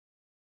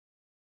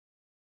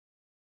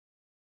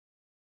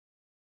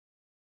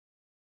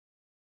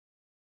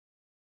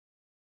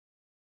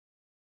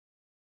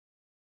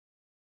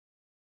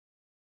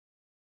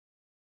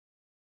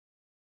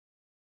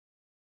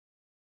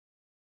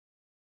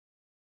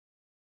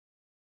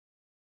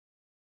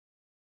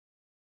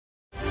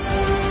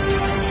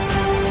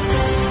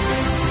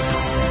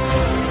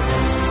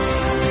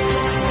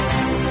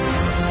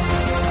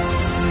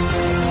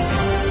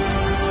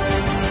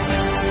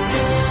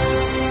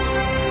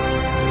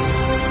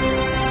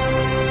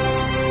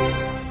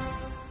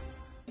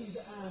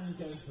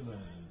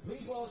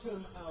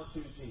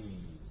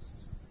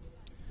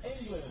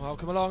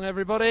Welcome along,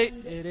 everybody.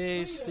 It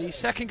is the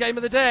second game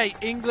of the day,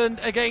 England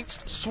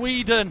against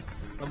Sweden.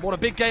 And what a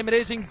big game it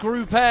is in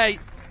Group A.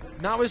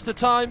 Now is the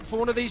time for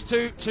one of these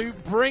two to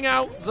bring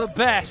out the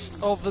best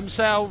of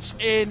themselves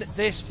in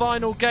this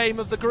final game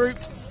of the group.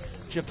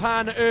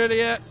 Japan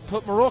earlier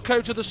put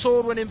Morocco to the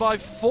sword, winning by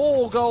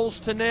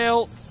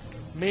 4-0,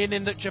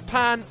 meaning that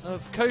Japan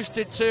have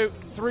coasted to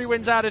 3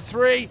 wins out of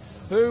 3.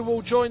 Who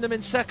will join them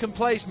in second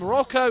place?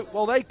 Morocco?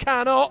 Well, they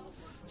cannot.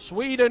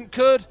 Sweden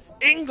could.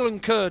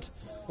 England could.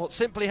 What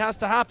simply has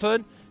to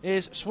happen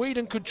is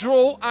Sweden could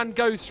draw and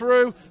go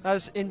through,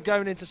 as in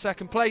going into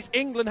second place.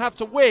 England have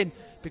to win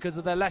because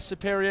of their less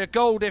superior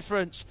goal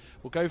difference.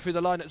 We'll go through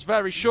the lineups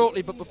very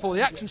shortly, but before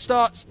the action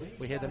starts,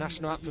 we hear the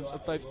national anthems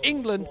of both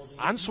England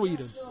and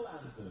Sweden.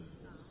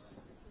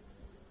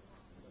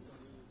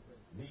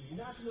 The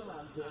national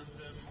anthem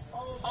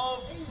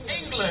of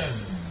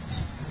England.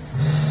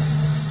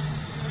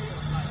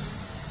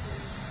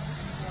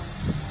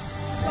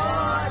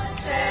 God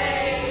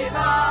save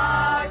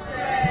our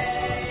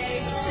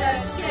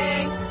gracious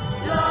King,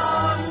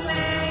 long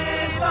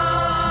live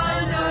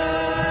our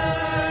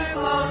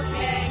noble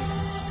King,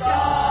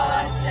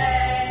 God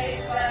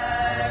save the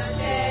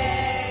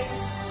King.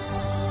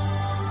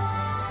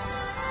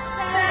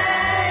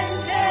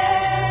 Send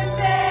him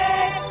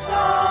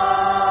victorious,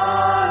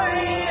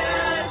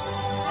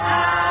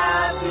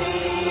 happy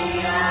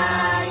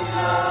and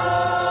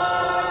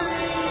glorious,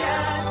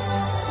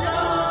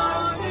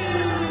 long to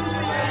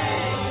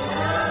reign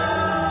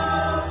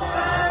over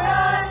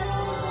us.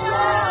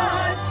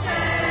 God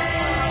save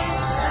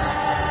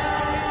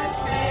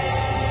the King.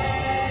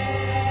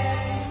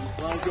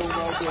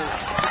 Well done.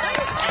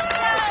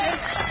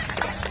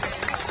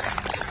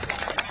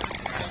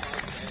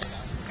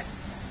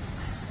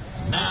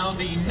 Now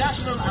the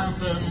national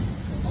anthem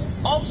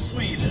of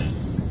Sweden.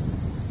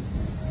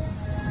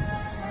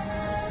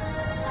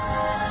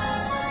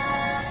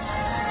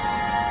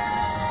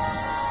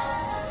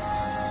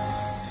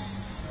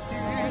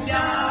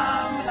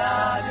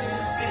 Gamla du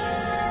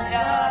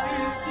fria, du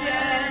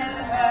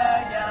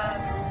fjällhöga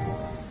bro,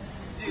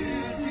 du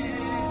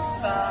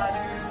tysta,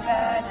 du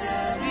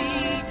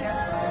glädjerika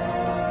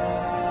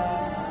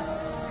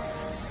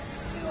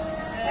sjö.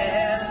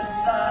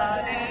 Hälsa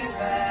dig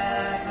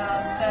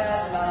vänaste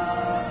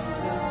land,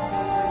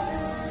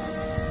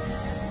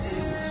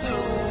 din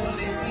sol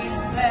i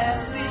himlen,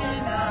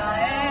 dina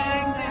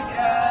ängder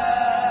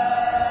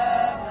gröna.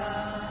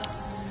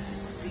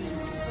 Din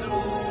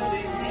sol i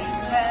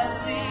himlen,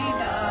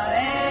 dina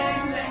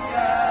ängder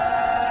gröna.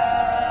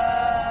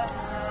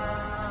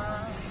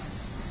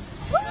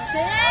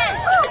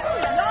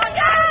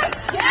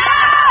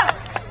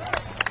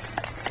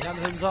 The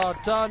anthems are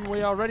done.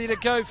 We are ready to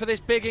go for this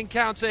big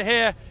encounter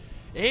here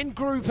in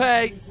Group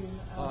A.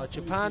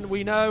 Japan,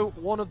 we know,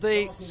 one of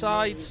the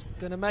sides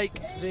going to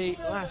make the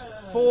last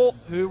 4.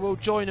 Who will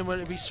join them? Will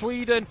it be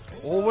Sweden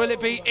or will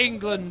it be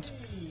England?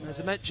 As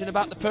I mentioned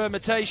about the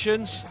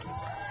permutations,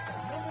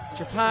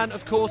 Japan,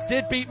 of course,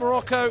 did beat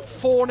Morocco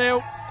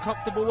 4-0.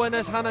 Comfortable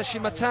winners, Hana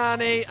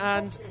Shimatani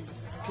and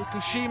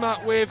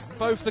Kikushima with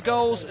both the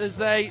goals as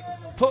they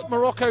put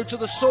Morocco to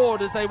the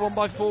sword as they won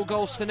by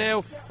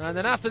 4-0. And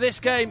then after this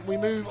game, we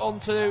move on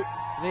to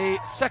the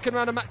second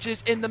round of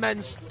matches in the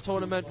men's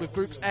tournament with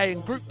Groups A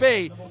and Group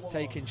B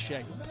taking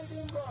shape.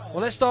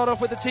 Well, let's start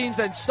off with the teams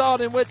then,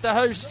 starting with the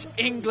hosts,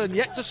 England,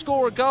 yet to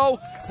score a goal,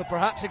 but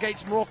perhaps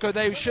against Morocco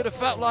they should have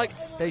felt like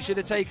they should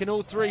have taken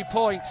all 3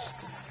 points.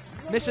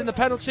 Missing the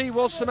penalty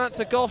was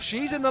Samantha Goff.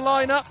 She's in the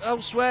lineup.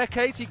 Elsewhere,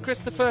 Katie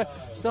Christopher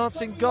starts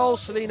in goal.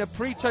 Selena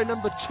Prito,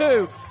 number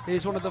 2,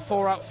 is one of the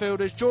 4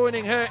 outfielders.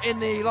 Joining her in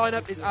the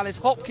lineup is Alice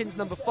Hopkins,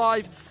 number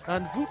 5,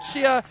 and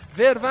Vucia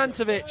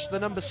Vervantovic, the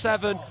number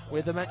 7,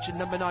 with the mentioned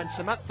number 9,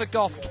 Samantha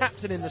Goff,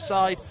 captain in the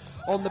side.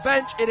 On the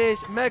bench, it is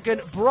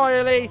Megan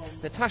Brierley,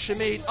 Natasha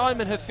Mead,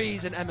 Ayman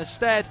Hafiz and Emma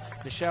Stead.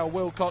 Michelle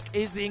Wilcock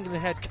is the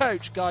England head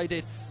coach,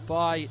 guided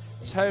by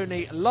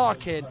Tony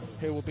Larkin,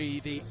 who will be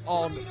the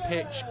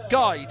on-pitch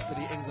guide for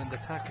the England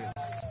attackers.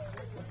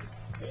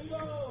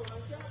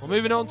 Well,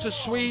 moving on to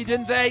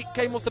Sweden, they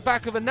came off the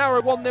back of a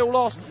narrow 1-0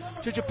 loss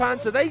to Japan,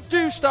 so they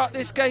do start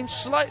this game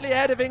slightly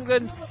ahead of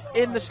England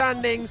in the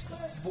standings,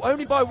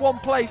 only by 1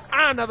 place,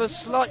 and have a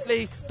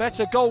slightly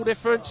better goal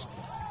difference.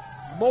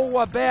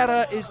 Moa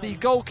Bera is the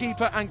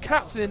goalkeeper and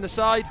captain in the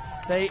side.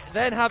 They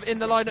then have in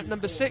the lineup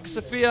number 6,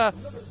 Sofia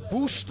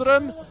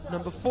Boström,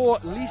 number 4,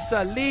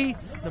 Lisa Lee,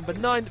 number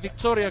 9,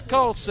 Victoria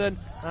Karlsson,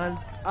 and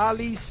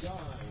Alice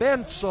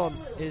Berntsson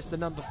is the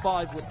number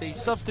 5, with the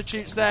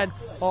substitutes then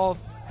of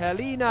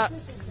Helena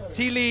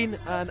Tillin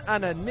and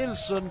Anna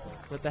Nilsson,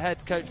 with the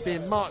head coach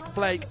being Mark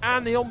Blake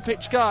and the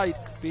on-pitch guide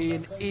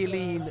being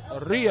Eileen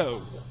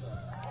Rio.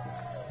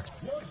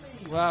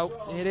 Well,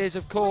 it is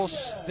of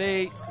course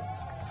the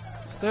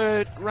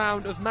 3rd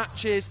round of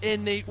matches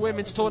in the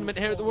women's tournament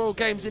here at the World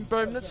Games in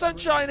Birmingham. The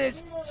sunshine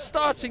is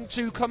starting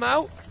to come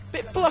out,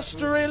 bit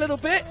blustery a little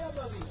bit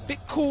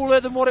cooler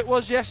than what it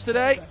was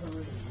yesterday,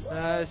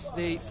 as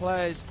the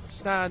players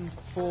stand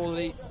for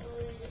the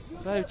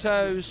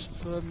photos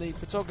from the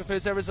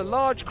photographers. There is a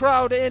large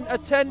crowd in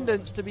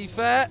attendance, to be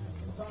fair.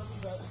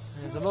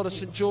 There's a lot of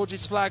St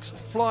George's flags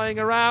flying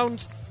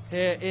around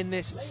here in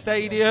this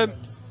stadium,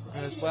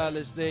 as well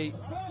as the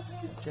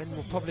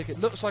general public, it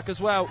looks like,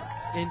 as well,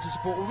 into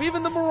support, with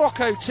even the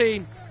Morocco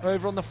team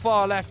over on the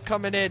far left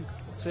coming in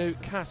to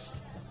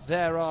cast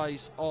their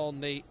eyes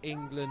on the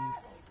England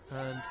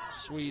and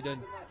Sweden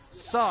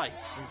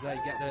sides as they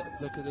get a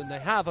look at them. They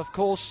have, of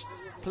course,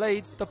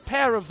 played the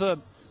pair of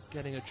them,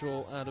 getting a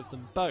draw out of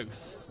them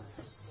both.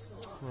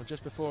 Well,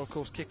 just before, of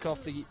course,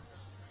 kick-off, the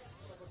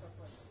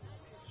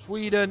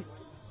Sweden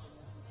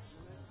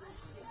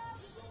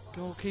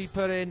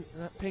goalkeeper in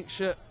that pink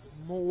shirt,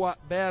 Moa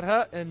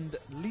Berha, and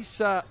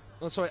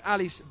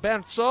Alice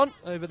Berntsson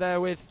over there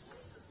with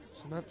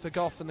Samantha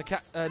Goff and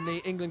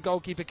the England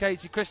goalkeeper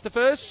Katie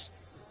Christophers,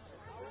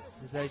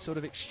 as they sort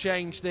of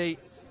exchange the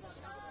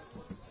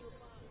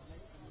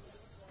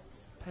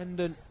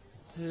pendant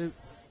to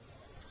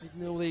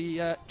signal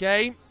the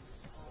game.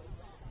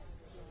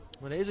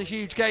 Well, it is a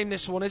huge game,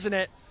 this one, isn't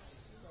it?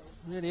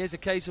 It really is a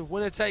case of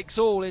winner takes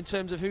all in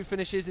terms of who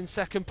finishes in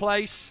second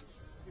place.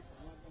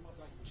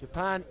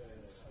 Japan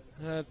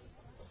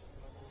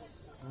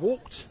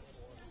walked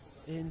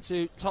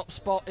into top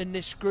spot in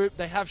this group.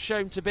 They have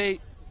shown to be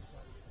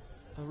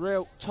a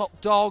real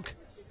top dog.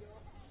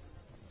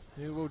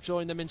 Who will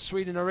join them in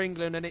Sweden or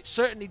England? And it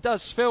certainly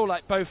does feel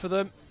like both of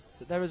them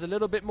that there is a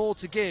little bit more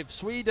to give.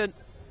 Sweden,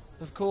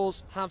 of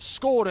course, have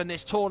scored in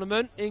this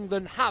tournament.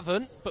 England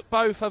haven't, but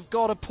both have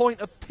got a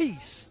point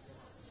apiece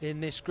in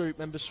this group.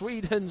 Remember,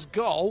 Sweden's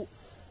goal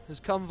has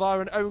come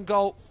via an own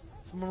goal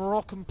from a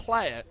Moroccan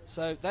player,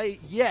 so they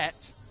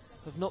yet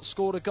have not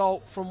scored a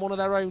goal from one of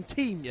their own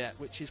team yet,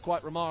 which is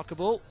quite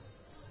remarkable.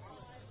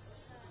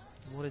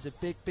 What is a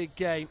big, big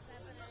game.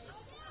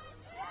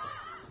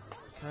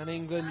 Can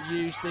England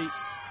use the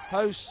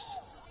host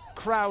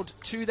crowd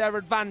to their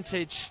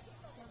advantage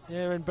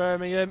here in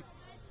Birmingham?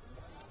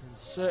 And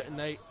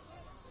certainly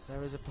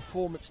there is a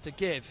performance to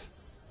give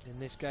in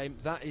this game.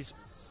 That is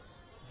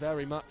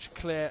very much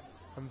clear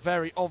and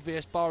very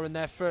obvious, barring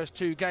their first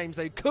two games.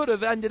 They could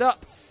have ended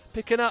up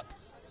picking up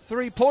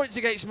 3 points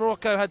against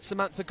Morocco had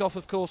Samantha Goff,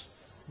 of course,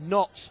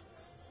 not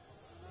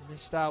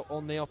missed out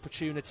on the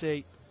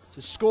opportunity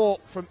to score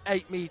from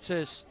 8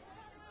 metres.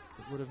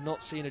 It would have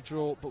not seen a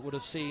draw, but would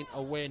have seen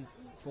a win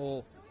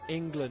for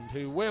England,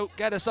 who will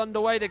get us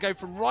underway. They go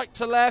from right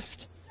to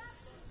left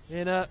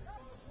in a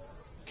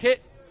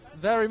kit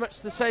very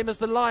much the same as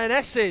the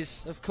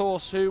Lionesses, of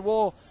course, who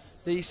wore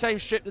the same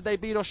strip that they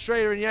beat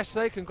Australia in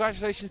yesterday.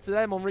 Congratulations to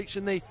them on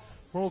reaching the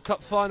World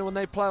Cup final when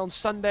they play on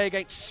Sunday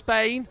against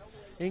Spain.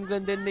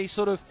 England in the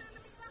sort of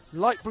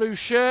light blue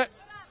shirt,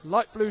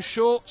 light blue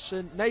shorts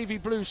and navy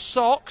blue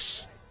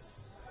socks.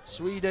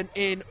 Sweden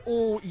in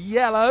all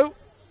yellow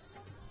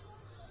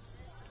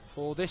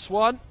for this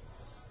one,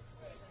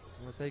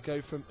 as they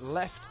go from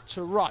left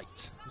to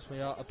right, as we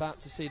are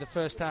about to see the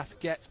first half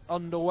get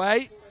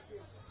underway.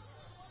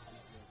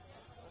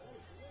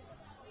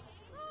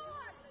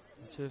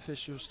 The two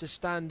officials just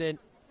standing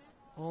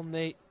on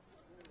the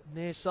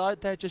near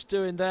side. They're just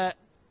doing their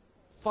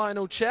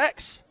final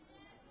checks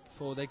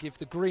before they give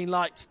the green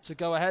light to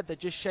go ahead. They're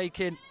just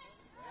shaking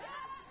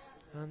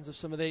hands of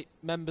some of the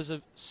members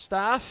of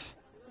staff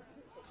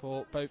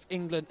for both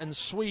England and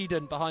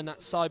Sweden behind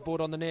that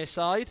sideboard on the near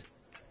side.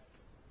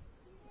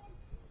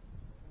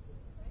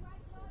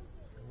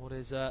 What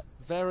is a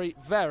very,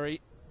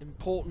 very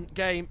important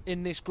game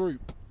in this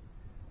group.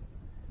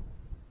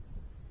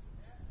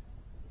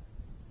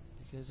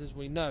 Because as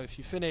we know, if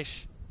you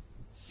finish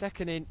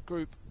second in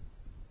Group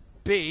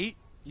B,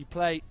 you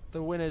play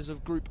the winners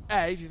of Group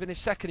A. If you finish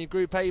second in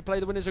Group A, you play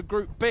the winners of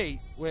Group B,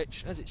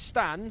 which, as it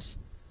stands,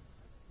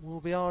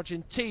 will be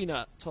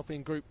Argentina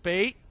topping Group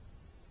B.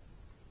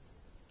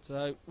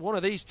 So one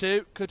of these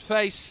two could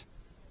face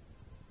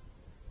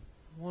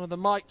one of the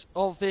might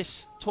of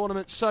this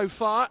tournament so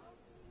far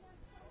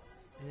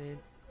in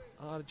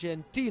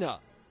Argentina,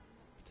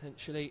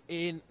 potentially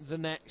in the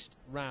next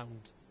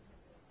round.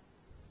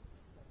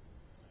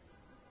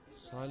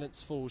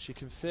 Silence falls. You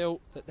can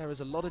feel that there is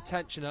a lot of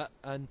tension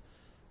and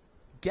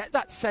get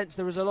that sense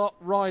there is a lot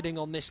riding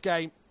on this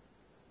game.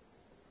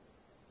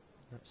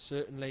 That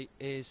certainly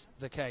is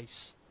the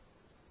case.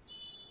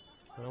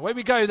 Well, away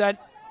we go then.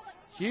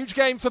 Huge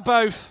game for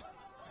both.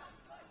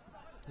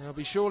 There'll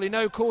be surely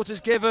no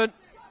quarters given.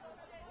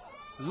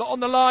 A lot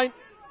on the line,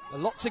 a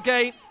lot to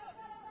gain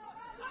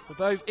for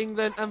both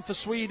England and for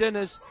Sweden,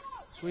 as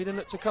Sweden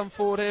look to come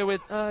forward here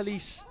with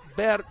Alice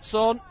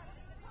Berntsson,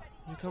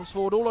 who comes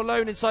forward all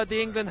alone inside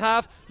the England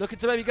half, looking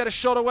to maybe get a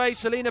shot away.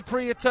 Selena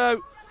Prieto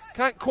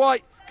can't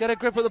quite get a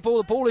grip of the ball.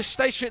 The ball is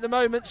stationary at the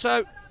moment,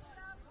 so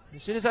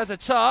as soon as there's a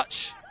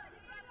touch,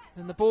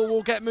 then the ball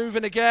will get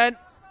moving again.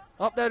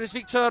 Up there is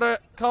Victoria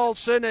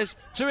Karlsson. There's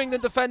two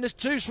England defenders,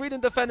 two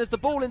Sweden defenders. The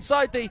ball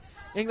inside the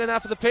England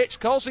half of the pitch.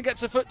 Karlsson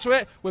gets a foot to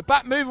it. We're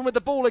back moving with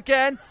the ball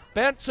again.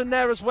 Berntsson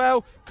there as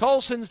well.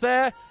 Karlsson's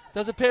there.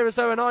 Does appear as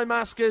though an eye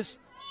mask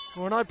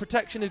or an eye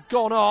protection has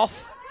gone off,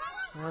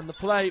 and the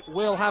play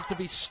will have to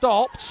be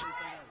stopped.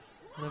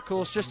 And of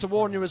course, just to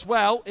warn you as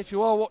well, if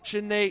you are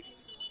watching the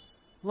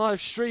live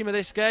stream of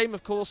this game,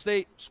 of course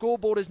the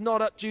scoreboard is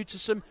not up due to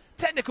some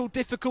technical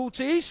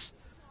difficulties.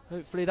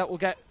 Hopefully that will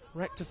get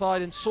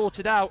rectified and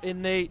sorted out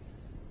in the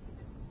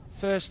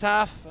first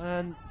half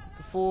and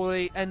before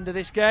the end of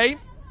this game.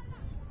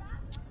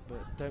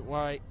 But don't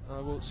worry, I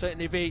will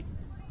certainly be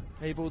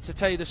able to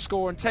tell you the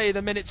score and tell you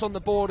the minutes on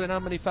the board and how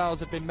many fouls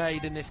have been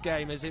made in this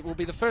game, as it will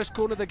be the first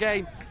corner of the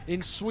game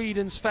in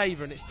Sweden's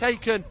favour, and it's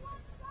taken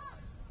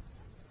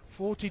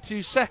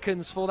 42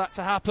 seconds for that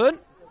to happen.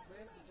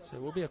 So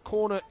it will be a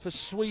corner for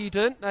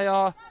Sweden. They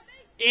are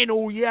in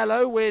all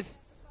yellow with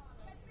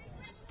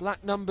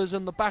black numbers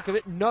on the back of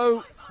it,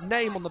 no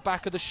name on the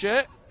back of the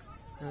shirt.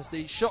 As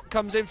the shot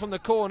comes in from the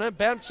corner,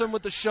 Berntsson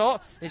with the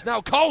shot. It's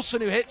now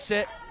Karlsson who hits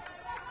it.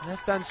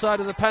 Left hand side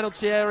of the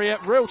penalty area,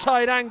 real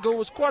tight angle,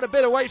 was quite a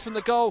bit away from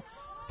the goal.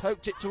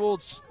 Poked it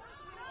towards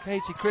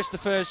Katie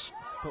Christophers,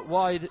 but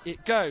wide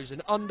it goes.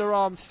 An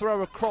underarm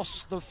throw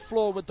across the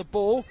floor with the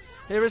ball.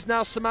 Here is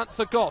now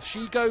Samantha Goff.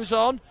 She goes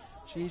on.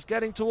 She's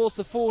getting towards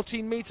the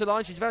 14-metre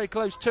line. She's very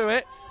close to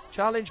it.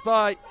 Challenged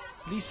by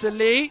Lisa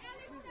Lee.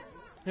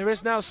 Here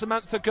is now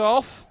Samantha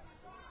Goff.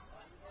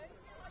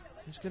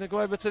 She's going to go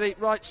over to the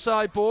right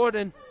sideboard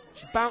and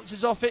she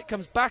bounces off it,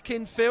 comes back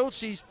in field.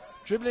 She's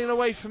dribbling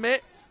away from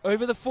it.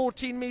 Over the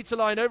 14-metre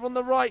line, over on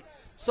the right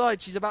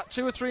side. She's about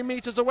 2 or 3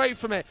 metres away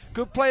from it.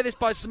 Good play this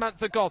by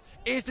Samantha Goff.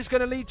 Is this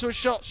going to lead to a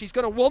shot? She's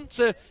going to want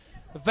to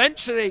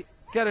eventually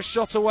get a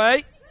shot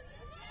away.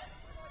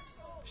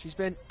 She's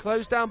been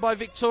closed down by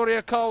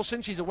Victoria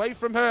Karlsson. She's away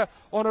from her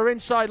on her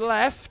inside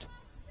left.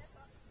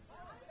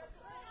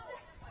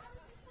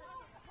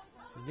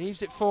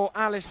 Leaves it for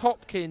Alice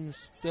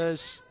Hopkins,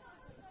 does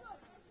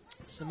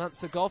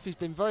Samantha Goff. He's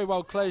been very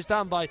well closed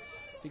down by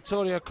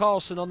Victoria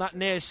Karlsson on that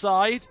near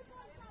side.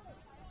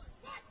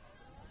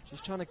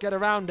 She's trying to get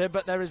around her,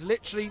 but there is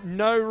literally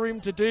no room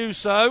to do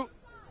so.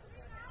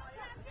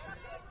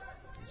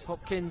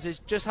 Hopkins is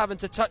just having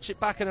to touch it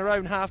back in her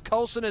own half.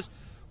 Karlsson has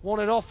won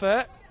it off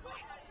her.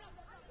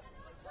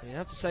 You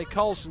have to say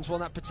Karlsson's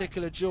won that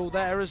particular duel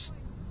there, as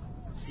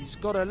she's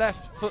got her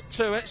left foot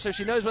to it, so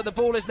she knows where the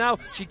ball is now.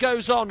 She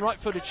goes on,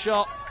 right-footed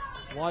shot.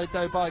 Wide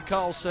though by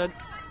Karlsson.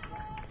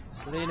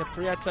 Selena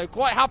Prieto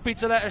quite happy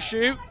to let her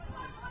shoot.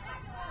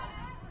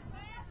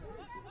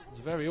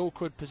 A very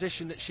awkward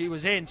position that she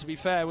was in, to be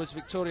fair, was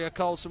Victoria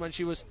Karlsson when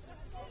she was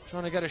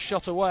trying to get a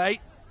shot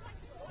away.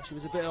 She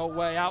was a bit old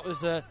way out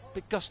as a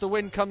big gust of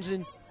wind comes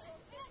in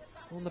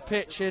on the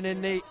pitch and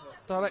in the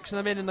direction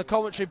I'm in the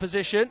commentary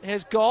position.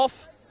 Here's Goff,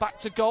 back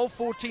to goal,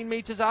 14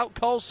 metres out.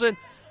 Karlsson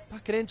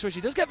backing into her.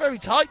 She does get very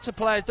tight to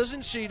players,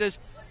 doesn't she, does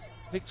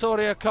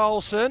Victoria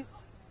Karlsson.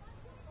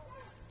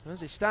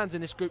 As it stands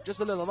in this group, just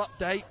a little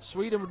update.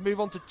 Sweden would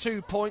move on to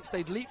 2 points.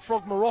 They'd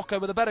leapfrog Morocco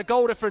with a better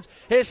goal difference.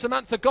 Here's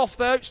Samantha Goff,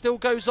 though. Still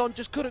goes on.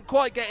 Just couldn't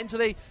quite get into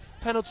the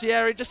penalty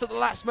area. Just at the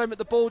last moment,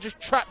 the ball just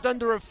trapped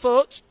under her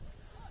foot.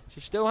 She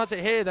still has it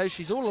here, though.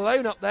 She's all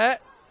alone up there.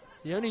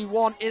 The only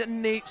one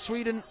in the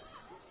Sweden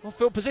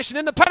on-field position.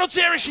 In the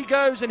penalty area she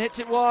goes and hits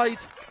it wide.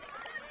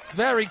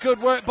 Very good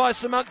work by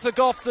Samantha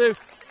Goff to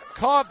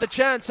carve the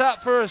chance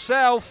out for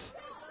herself.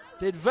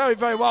 Did very,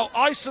 very well.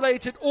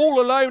 Isolated,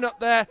 all alone up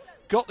there.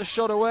 Got the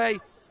shot away.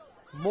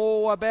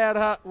 Moa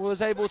Berha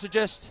was able to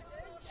just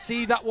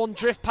see that one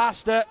drift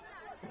past her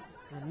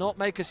and not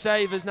make a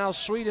save, as now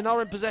Sweden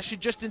are in possession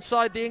just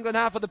inside the England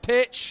half of the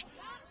pitch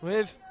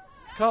with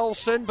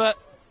Karlsson, but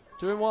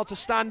doing well to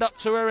stand up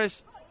to her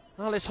as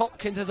Alice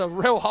Hopkins has a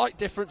real height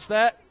difference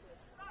there.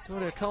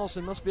 Victoria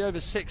Karlsson must be over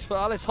 6 foot.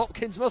 Alice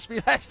Hopkins must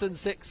be less than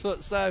 6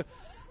 foot, so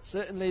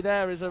certainly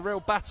there is a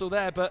real battle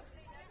there, but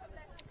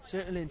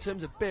certainly in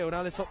terms of build,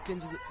 Alice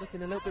Hopkins is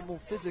looking a little bit more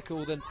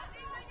physical than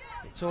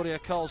Victoria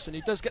Karlsson,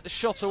 who does get the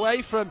shot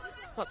away from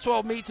about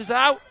 12 metres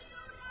out.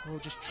 Will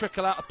just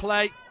trickle out of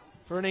play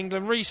for an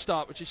England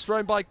restart, which is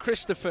thrown by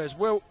Christophers.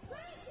 Will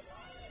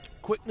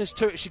quickness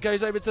to it. She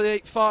goes over to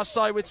the far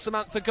side with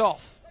Samantha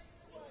Goff.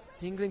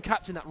 The England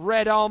captain, that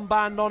red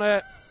armband on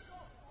her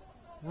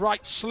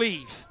right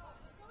sleeve.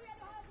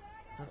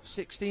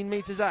 16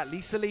 metres out.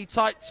 Lisa Lee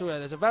tight to her.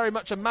 There's a very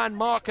much a man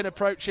marking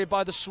approach here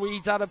by the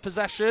Swedes out of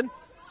possession.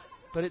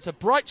 But it's a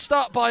bright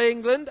start by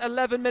England.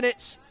 11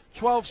 minutes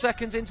 12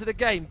 seconds into the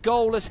game.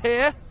 Goalless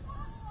here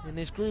in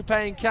this Group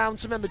A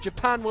encounter. Remember,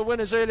 Japan were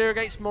winners earlier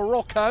against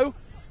Morocco,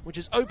 which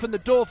has opened the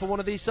door for one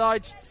of these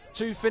sides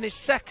to finish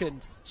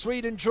second.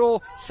 Sweden draw,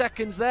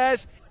 second's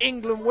theirs.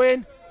 England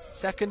win,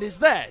 second is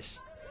theirs.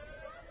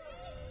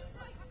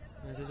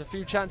 There's a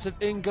few chances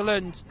of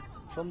England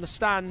from the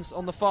stands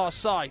on the far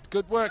side.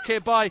 Good work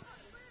here by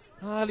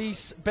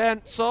Alice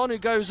Berntsson, who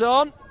goes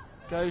on,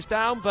 goes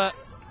down, but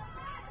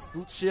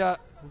Lucia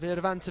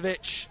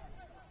Virvantovic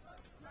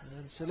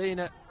and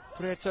Selena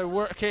Prieto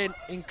working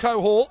in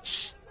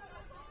cohorts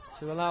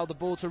to allow the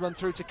ball to run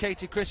through to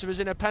Katie Christophers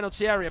in her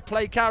penalty area.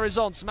 Play carries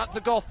on. Samantha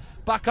Goff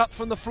back up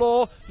from the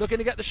floor, looking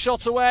to get the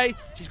shot away.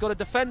 She's got a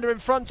defender in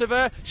front of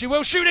her. She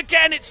will shoot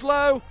again. It's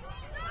low.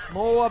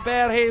 Moa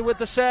Berhe with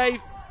the save.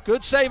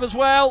 Good save as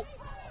well.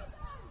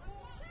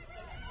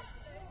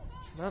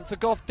 Samantha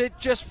Goff did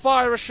just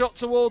fire a shot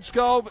towards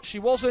goal, but she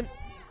wasn't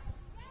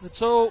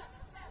at all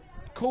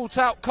caught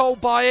out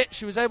cold by it.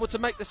 She was able to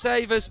make the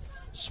save as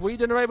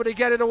Sweden are able to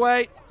get it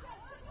away.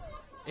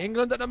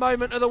 England at the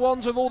moment are the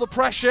ones with all the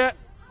pressure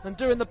and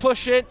doing the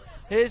pushing.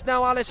 Here's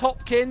now Alice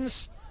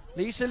Hopkins.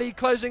 Lisa Lee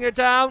closing her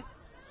down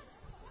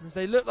as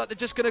they look like they're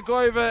just going to go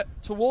over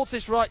towards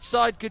this right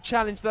side. Good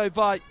challenge though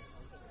by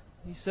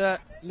Lisa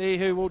Lee,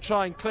 who will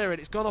try and clear it.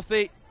 It's gone off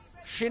the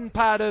shin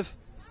pad of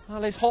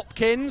Alice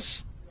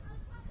Hopkins.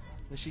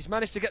 And she's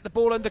managed to get the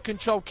ball under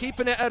control,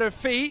 keeping it at her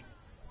feet.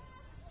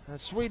 And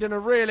Sweden are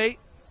really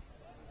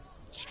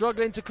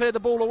struggling to clear the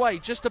ball away,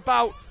 just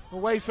about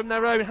away from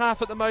their own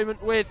half at the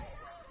moment with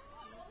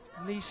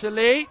Lisa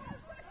Lee.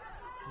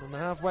 And on the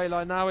halfway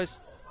line now is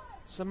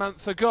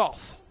Samantha Goff.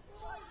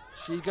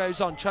 She goes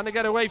on, trying to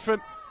get away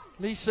from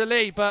Lisa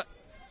Lee, but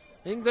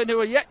England, who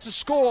are yet to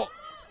score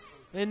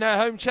in their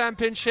home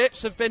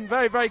championships, have been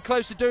very, very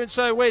close to doing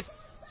so with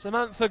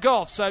Samantha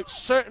Goff. So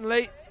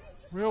certainly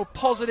real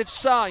positive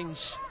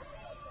signs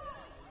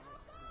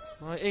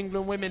by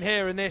England women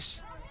here in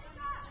this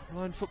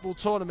line football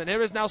tournament.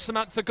 Here is now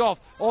Samantha Goff.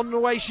 On the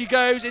way she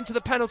goes into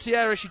the penalty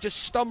area. She just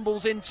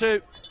stumbles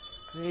into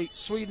the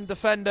Sweden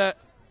defender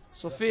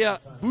Sofia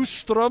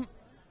Boström.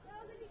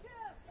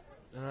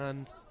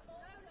 And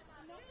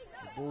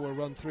the ball will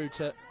run through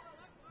to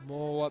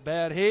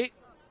Moberhi.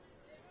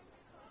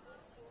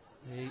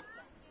 The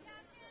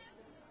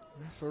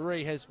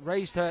referee has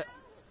raised her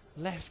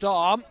left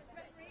arm.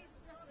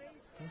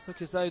 It does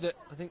look as though that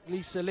I think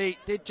Lisa Lee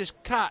did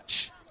just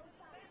catch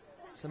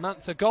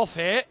Samantha Goff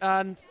here,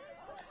 and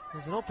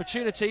there's an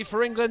opportunity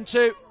for England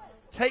to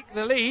take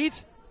the lead.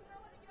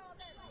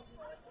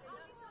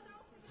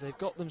 They've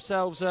got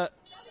themselves a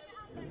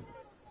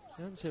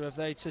chance here, have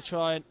they, to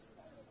try and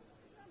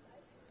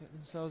get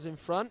themselves in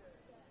front.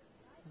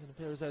 Doesn't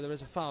appear as though there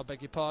is a foul,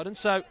 beg your pardon.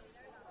 So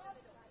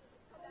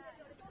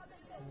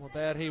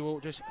Moberhi will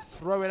just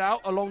throw it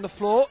out along the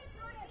floor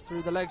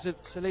through the legs of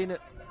Selena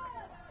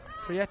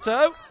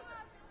Prieto,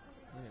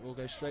 and it will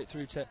go straight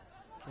through to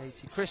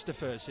Katie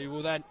Christophers, who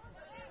will then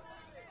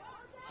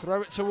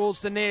throw it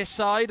towards the near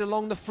side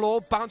along the floor,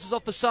 bounces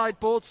off the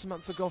sideboard.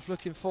 Samantha Goff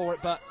looking for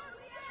it, but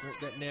won't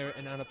get near it,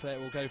 and Anna Player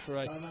will go for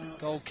a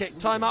goal kick.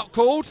 Timeout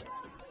called.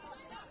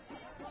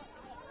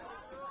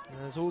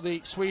 As all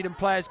the Sweden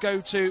players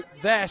go to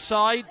their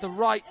side, the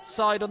right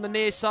side on the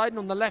near side, and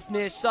on the left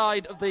near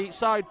side of the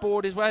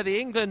sideboard is where the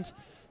England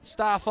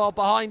staff are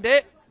behind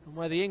it, and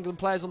where the England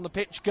players on the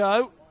pitch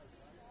go.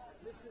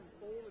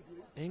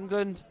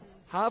 England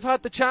have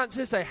had the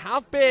chances. They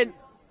have been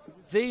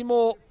the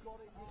more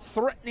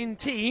threatening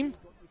team,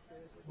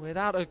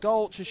 without a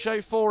goal to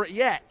show for it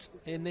yet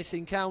in this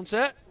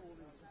encounter.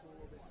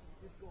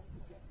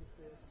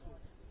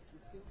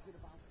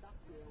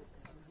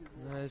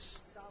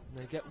 As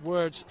they get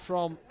words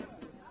from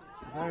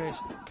various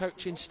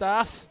coaching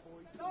staff.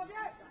 Of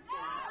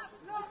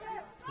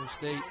course,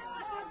 the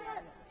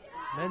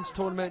men's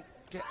tournament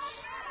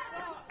gets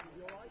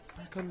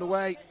back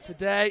underway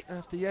today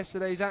after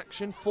yesterday's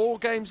action. 4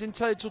 games in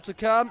total to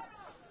come.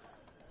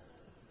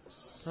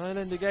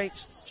 Thailand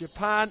against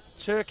Japan,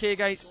 Turkey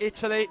against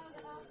Italy,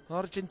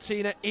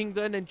 Argentina,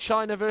 England, and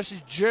China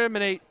versus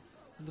Germany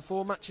in the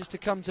 4 matches to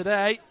come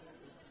today.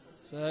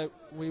 So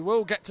we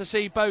will get to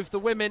see both the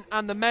women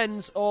and the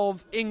men's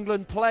of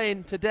England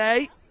playing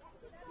today.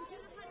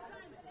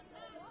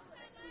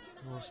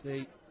 Of course,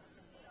 the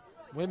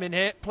women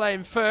here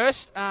playing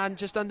first, and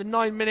just under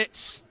 9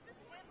 minutes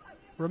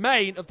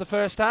remain of the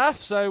first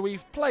half. So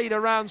we've played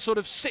around sort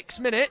of 6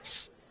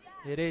 minutes.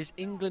 It is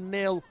England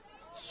 0,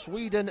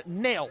 Sweden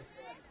 0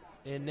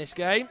 in this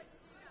game.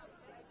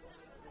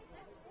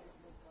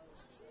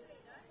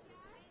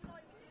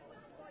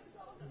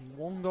 Only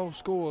 1 goal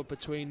scored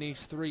between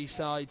these 3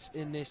 sides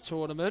in this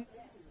tournament.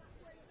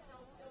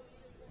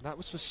 That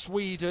was for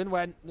Sweden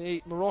when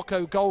the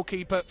Morocco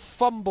goalkeeper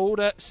fumbled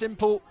a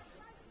simple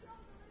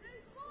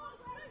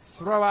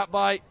throw out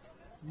by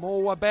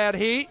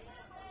Moberhi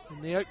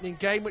in the opening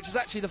game, which is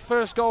actually the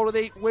first goal of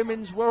the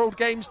Women's World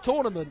Games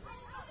tournament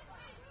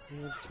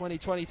of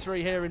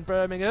 2023 here in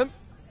Birmingham.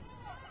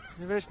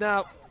 There is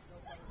now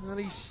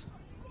Alice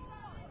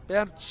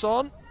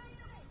Berntsson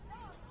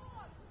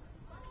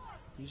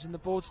using the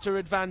boards to her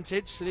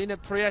advantage. Selena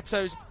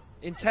Prieto's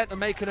intent on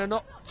making her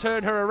not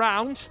turn her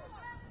around.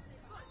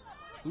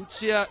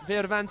 Lucia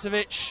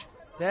Virvantovic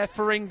there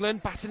for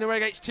England, batting away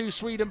against 2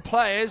 Sweden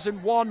players,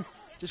 and one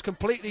just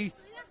completely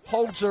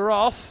holds her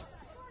off.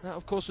 That,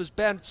 of course, was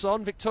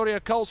Berntsson. Victoria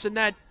Coulson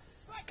then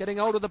getting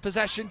hold of the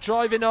possession,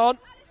 driving on.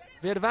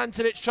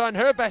 Virvantovic trying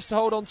her best to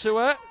hold on to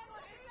her.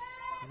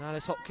 And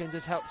Alice Hopkins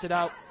has helped it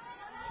out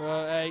for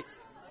a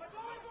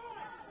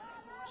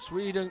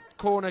Sweden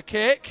corner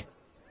kick.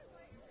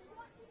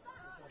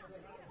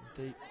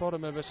 The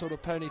bottom of a sort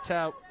of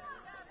ponytail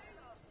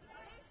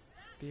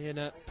being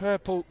a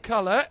purple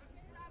colour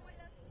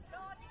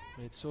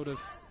with sort of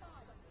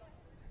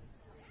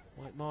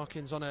white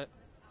markings on a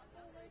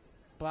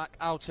black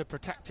outer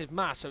protective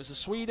mass. So it's a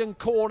Sweden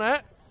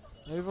corner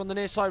over on the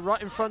near side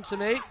right in front of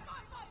me.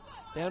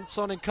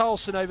 Berntsson and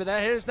Carlson over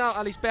there. Here's now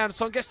Alice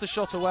Berntsson, gets the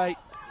shot away.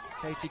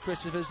 Katie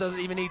Christophers doesn't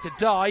even need to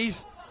dive.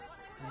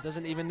 And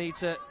doesn't even need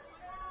to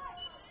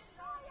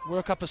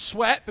work up a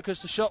sweat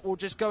because the shot will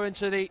just go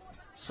into the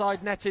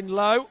side netting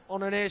low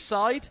on an near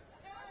side.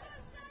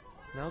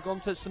 Now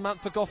gone to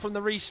Samantha Goff from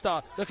the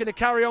restart. Looking to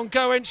carry on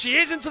going. She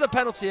is into the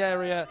penalty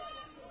area.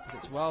 But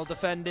it's well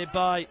defended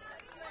by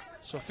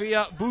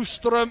Sofia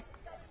Boström,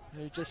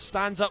 who just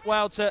stands up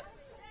well to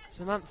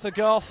Samantha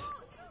Goff.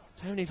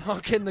 Tony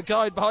Larkin, the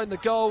guide behind the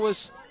goal,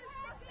 was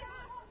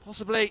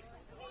possibly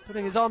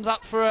putting his arms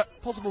up for a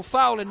possible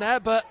foul in there,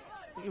 but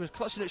I think he was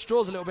clutching at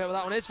straws a little bit with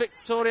that one. It's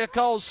Victoria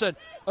Karlsson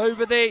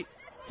over the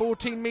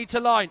 14-metre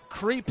line,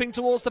 creeping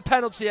towards the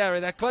penalty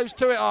area. They're close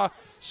to it are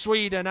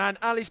Sweden, and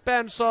Alice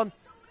Berntsson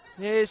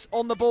is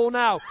on the ball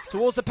now.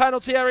 Towards the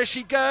penalty area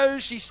she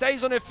goes. She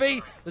stays on her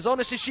feet, as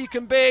honest as she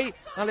can be.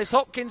 Alice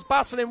Hopkins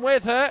battling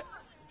with her.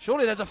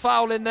 Surely there's a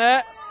foul in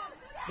there.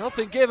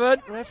 Nothing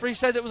given. The referee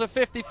says it was a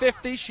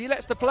 50-50. She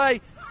lets the play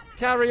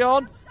carry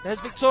on. There's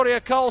Victoria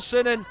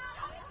Karlsson, and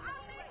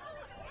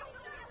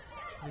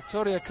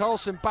Victoria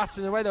Karlsson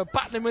battling away. They were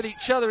battling with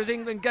each other as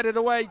England get it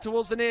away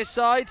towards the near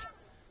side.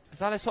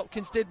 As Alice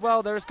Hopkins did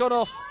well there, has gone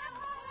off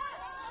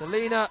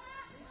Selina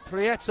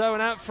Prieto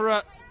and out for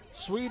a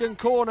Sweden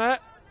corner.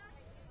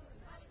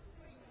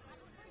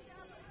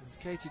 As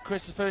Katie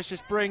Christophers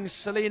just brings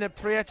Selina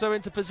Prieto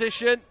into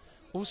position.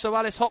 Also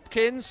Alice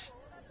Hopkins.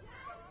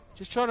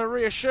 Just trying to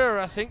reassure her,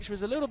 I think. She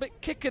was a little bit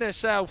kicking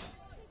herself.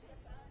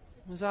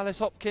 Was Alice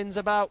Hopkins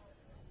about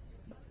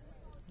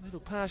a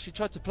little pass she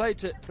tried to play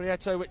to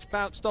Prieto, which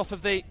bounced off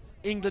of the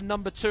England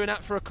number 2 and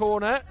out for a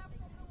corner.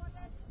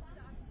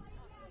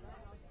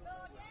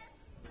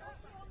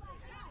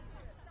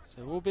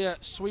 So we'll be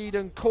at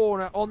Sweden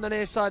corner on the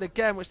near side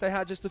again, which they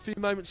had just a few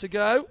moments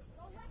ago.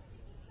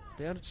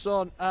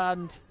 Berntsson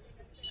and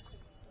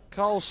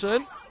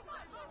Karlsson.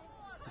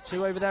 The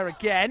two over there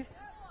again.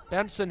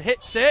 Berntsson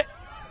hits it.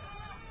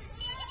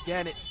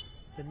 Again, it's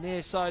the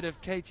near side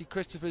of Katie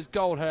Christophers'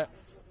 goal, her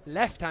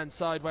left-hand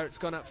side, where it's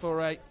gone up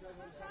for a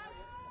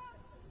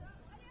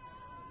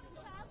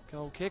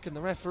goal kick, and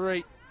the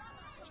referee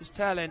just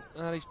telling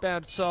Alice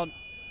Berntsson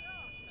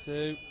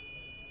to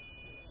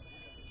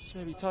just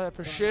maybe tie up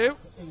her shoe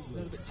a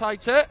little bit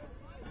tighter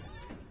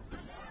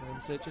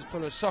and to just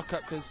pull her sock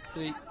up because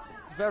the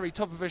very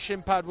top of her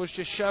shin pad was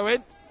just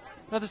showing.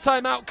 Another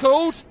timeout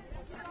called.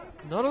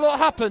 Not a lot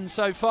happened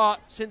so far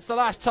since the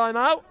last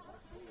timeout.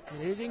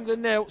 It is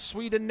England 0,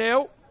 Sweden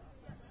 0.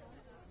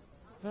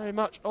 Very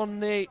much on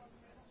the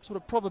sort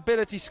of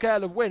probability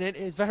scale of winning. It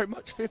is very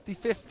much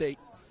 50-50.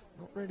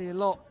 Not really a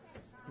lot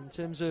in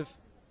terms of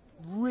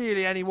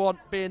really anyone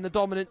being the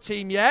dominant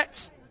team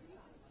yet.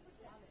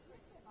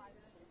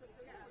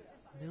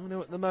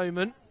 0-0 at the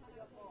moment.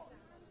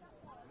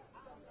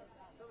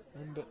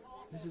 But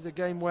this is a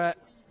game where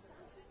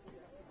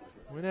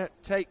winner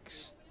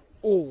takes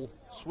all.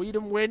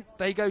 Sweden win,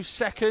 they go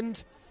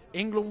second.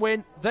 England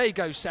win, they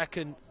go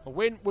second. A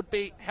win would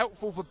be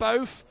helpful for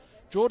both.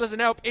 Draw doesn't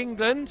help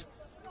England,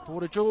 but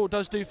what a draw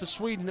does do for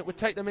Sweden, it would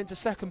take them into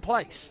second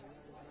place.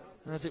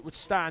 As it would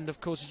stand, of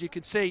course, as you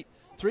can see.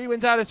 3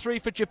 wins out of 3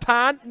 for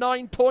Japan,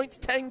 9 points,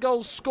 10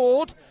 goals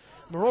scored.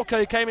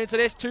 Morocco came into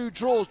this, 2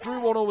 draws,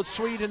 drew 1-1 with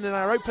Sweden in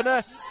our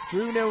opener,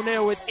 drew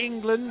 0-0 with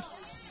England,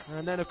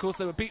 and then of course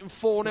they were beaten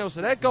 4-0,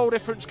 so their goal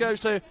difference goes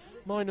to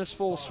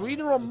 -4.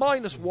 Sweden are on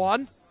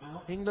 -1,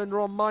 England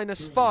are on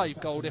 -5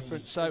 goal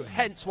difference, so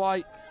hence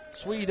why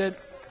Sweden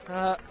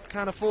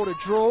can afford a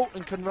draw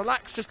and can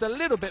relax just a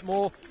little bit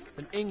more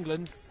than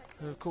England,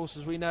 who of course,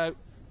 as we know,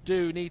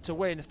 do need to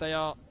win if they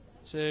are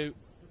to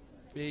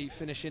be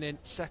finishing in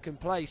second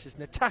place. As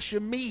Natasha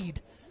Mead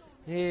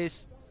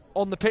is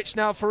on the pitch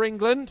now for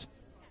England.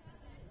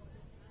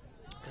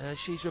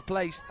 She's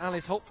replaced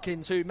Alice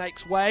Hopkins, who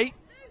makes way.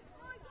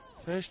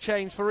 First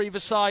change for either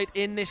side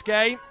in this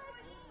game.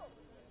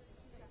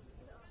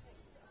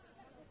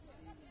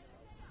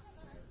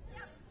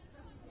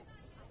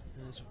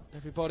 As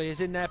everybody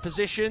is in their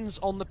positions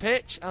on the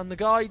pitch and the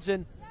guides,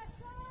 and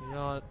we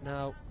are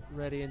now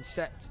ready and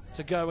set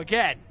to go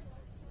again.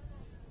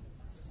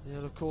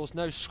 Still, of course,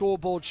 no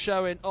scoreboard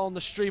showing on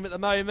the stream at the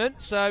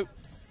moment, so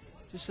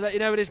just to let you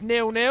know, it is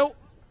 0-0.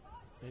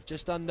 We've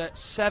just under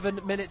 7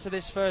 minutes of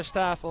this first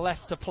half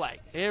left to play.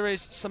 Here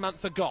is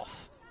Samantha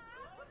Goff.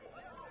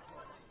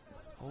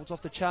 Holds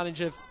off the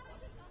challenge of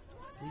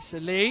Lisa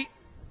Lee.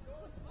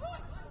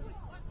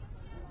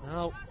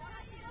 Now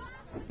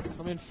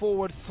coming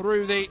forward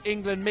through the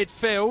England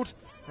midfield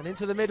and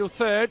into the middle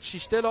third. She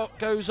still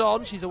goes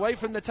on. She's away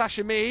from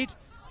Natasha Mead.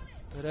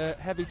 But a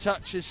heavy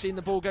touch has seen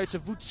the ball go to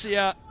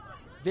Vucia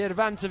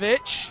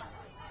Virvantovic.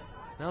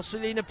 Now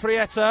Selina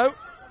Prieto.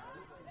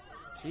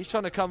 She's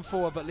trying to come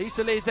forward, but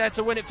Lisa Lee's there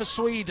to win it for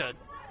Sweden.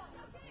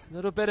 A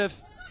little bit of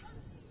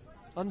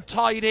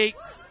untidy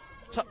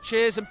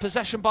touches and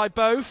possession by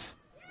both.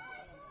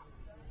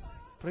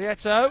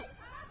 Prieto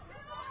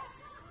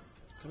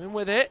coming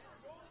with it.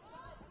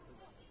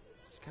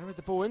 She's carried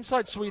the ball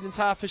inside Sweden's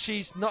half as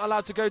she's not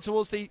allowed to go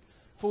towards the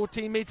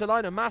 14-metre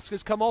line. A mask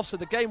has come off, so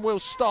the game will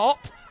stop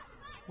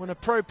when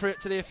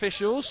appropriate to the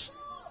officials.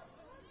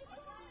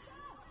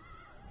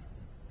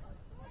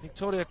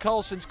 Victoria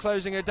Coulson's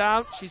closing her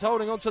down. She's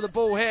holding on to the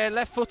ball here.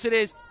 Left-footed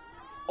is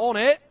on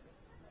it.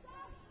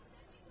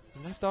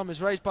 The left arm is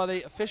raised by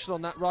the official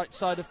on that right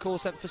side, of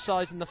course,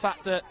 emphasising the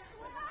fact that,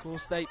 of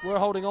course, they were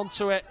holding on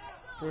to it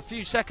for a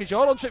few seconds. You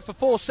hold on to it for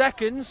 4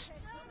 seconds.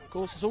 Of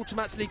course, it's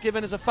automatically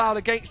given as a foul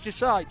against your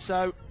side.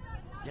 So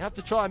you have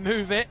to try and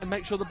move it and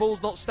make sure the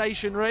ball's not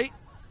stationary.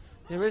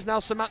 Here is now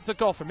Samantha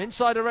Goff from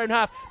inside her own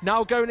half.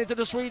 Now going into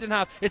the Sweden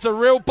half. It's a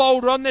real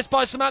bold run, this,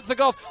 by Samantha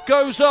Goff.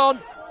 Goes on.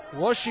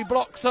 Was she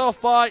blocked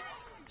off by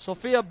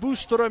Sofia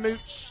Boström, who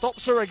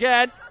stops her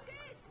again?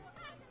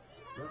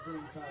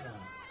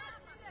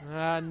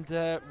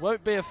 And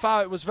won't be a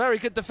foul. It was very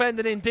good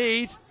defending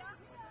indeed.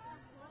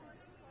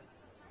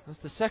 That's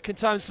the second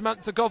time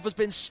Samantha Goff has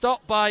been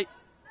stopped by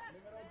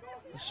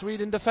the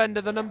Sweden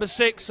defender, the number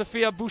 6,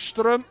 Sofia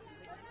Boström.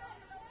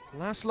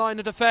 Last line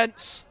of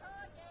defence.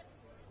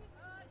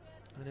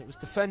 And it was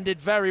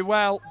defended very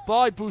well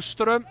by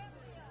Boström.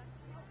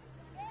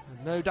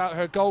 And no doubt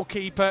her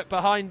goalkeeper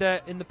behind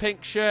her in the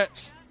pink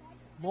shirt,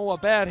 Moa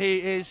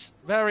Berhi, is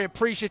very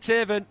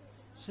appreciative and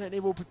certainly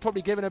will be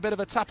probably giving a bit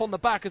of a tap on the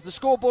back as the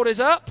scoreboard is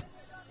up.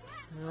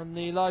 On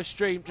the live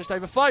stream, just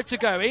over 5 to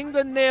go.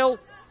 England 0,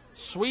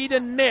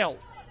 Sweden 0.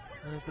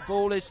 As the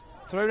ball is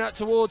thrown out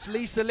towards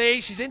Lisa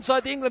Lee. She's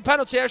inside the England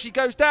penalty area. She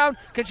goes down.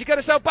 Can she get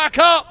herself back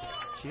up?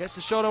 She gets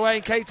the shot away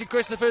and Katie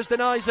Christophers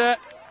denies her.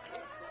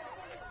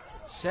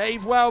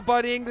 Saved well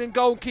by the England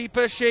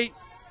goalkeeper. She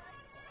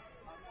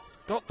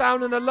got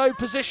down in a low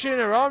position.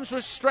 Her arms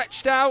were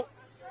stretched out.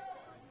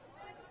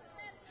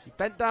 She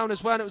bent down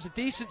as well, and it was a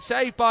decent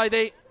save by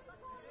the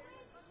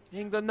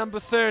England number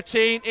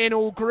 13 in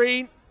all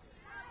green.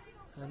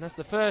 And that's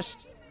the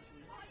first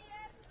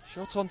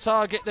shot on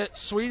target that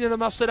Sweden have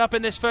mustered up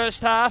in this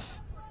first half.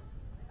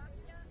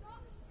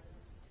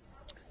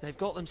 They've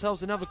got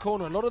themselves another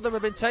corner. A lot of them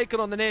have been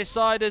taken on the near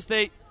side as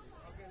the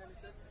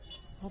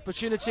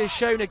opportunity is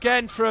shown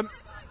again from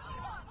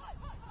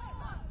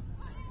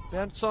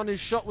Björnsson, whose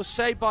shot was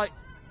saved by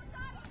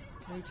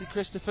Katie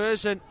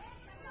Christophers, and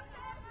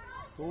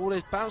ball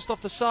is bounced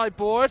off the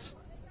sideboard.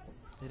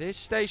 It is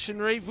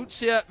stationary.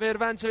 Vucia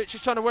Virvantovic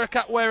is trying to work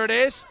out where it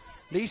is.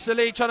 Lisa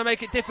Lee trying to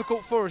make it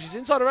difficult for her. She's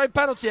inside her own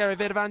penalty area,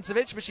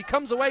 Virvantovic, but she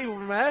comes away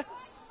from there.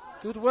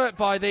 Good work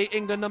by the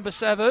England number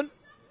 7.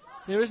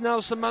 Here is now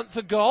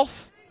Samantha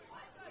Goff.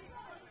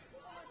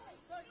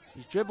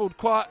 She's dribbled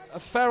quite a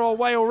fair old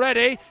way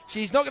already.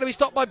 She's not going to be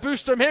stopped by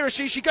Boström here, is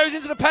she? She goes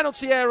into the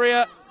penalty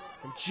area,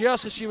 and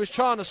just as she was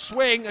trying to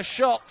swing a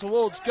shot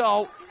towards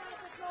goal,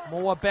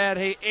 Moa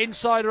Berhi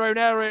inside her own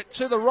area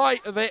to the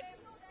right of it,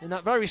 in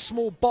that very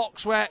small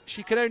box where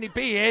she can only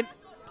be in,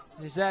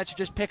 is there to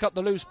just pick up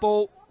the loose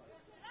ball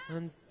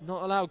and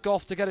not allow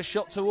Goff to get a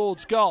shot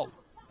towards goal.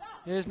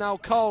 Here's now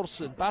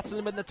Carlson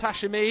battling with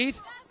Natasha Mead.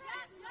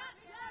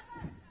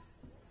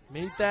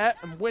 Mead there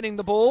and winning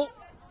the ball.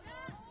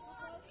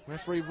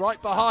 Referee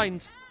right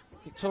behind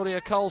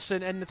Victoria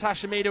Coulson and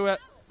Natasha Mead, who are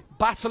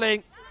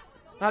battling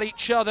at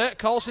each other.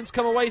 Coulson's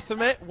come away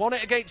from it, won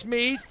it against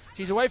Mead.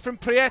 She's away from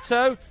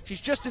Prieto.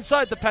 She's just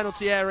inside the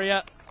penalty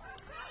area.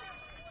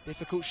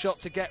 Difficult shot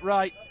to get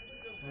right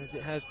as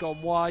it has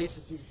gone wide.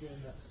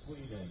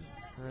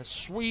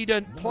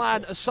 Sweden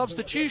plan a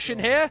substitution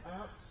here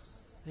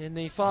in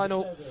the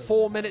final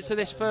 4 minutes of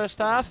this first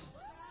half.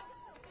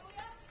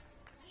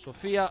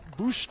 Sofia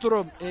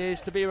Boström is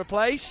to be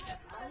replaced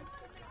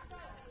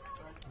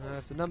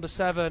as the number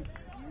 7,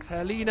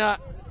 Helena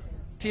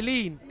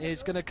Tillin,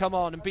 is going to come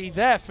on and be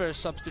their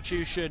first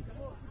substitution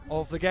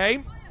of the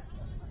game.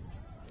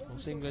 Of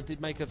course, England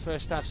did make a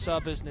first half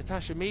sub as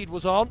Natasha Mead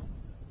was on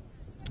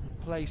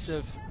in place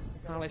of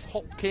Alice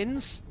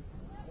Hopkins.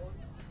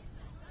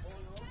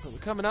 But we're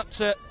coming up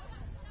to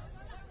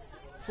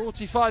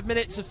 45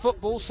 minutes of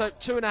football, so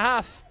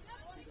 2.5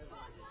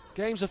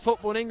 games of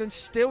football in England,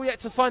 still yet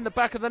to find the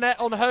back of the net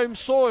on home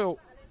soil.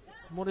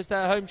 And what is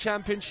their home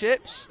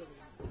championships?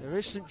 There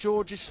is St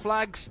George's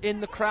flags in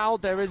the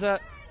crowd. There is a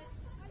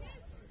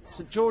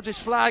St George's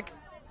flag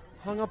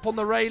hung up on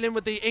the railing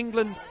with the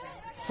England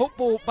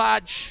football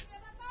badge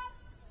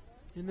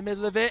in the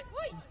middle of it.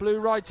 Blue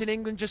right in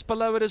England just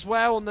below it as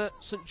well on the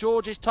St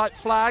George's type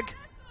flag.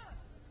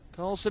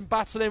 Carlson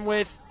battling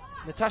with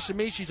Natasha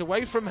Mead. She's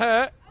away from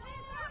her.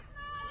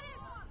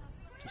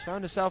 She's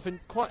found herself in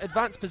quite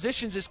advanced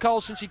positions as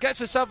Carlson. She gets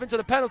herself into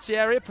the penalty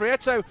area.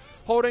 Prieto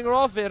holding her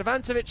off.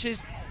 Virvantovic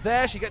is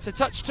there. She gets a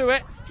touch to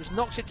it. Just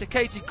knocks it to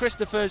Katie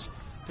Christophers,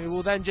 who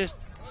will then just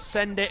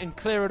send it and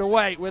clear it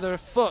away with her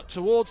foot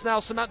towards now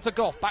Samantha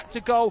Goff. Back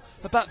to goal,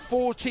 about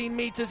 14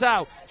 metres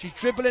out. She's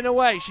dribbling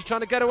away. She's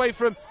trying to get away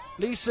from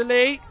Lisa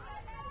Lee,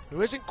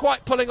 who isn't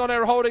quite pulling on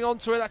her, holding on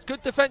to her. That's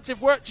good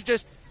defensive work to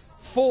just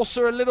force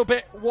her a little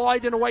bit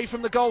wide and away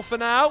from the goal for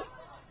now.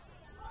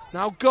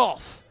 Now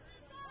Goff,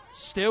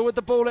 still with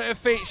the ball at her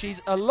feet.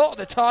 She's a lot of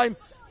the time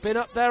been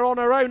up there on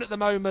her own at the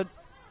moment.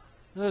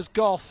 There's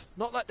Goff,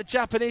 not like the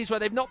Japanese where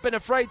they've not been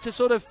afraid to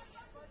sort of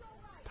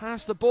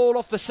pass the ball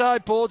off the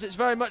sideboards. It's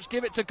very much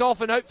give it to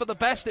Goff and hope for the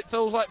best, it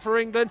feels like, for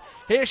England.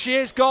 Here she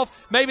is, Goff.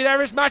 Maybe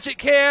there is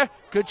magic here.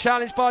 Good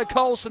challenge by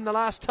Coulson, the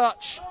last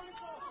touch.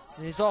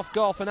 He's off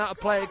Goff and out of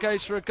play it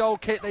goes for a goal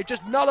kick. They've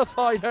just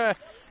nullified her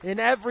in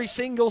every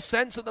single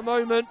sense at the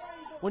moment.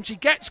 When she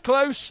gets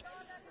close,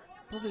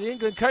 probably the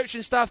England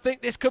coaching staff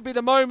think this could be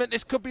the moment,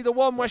 this could be the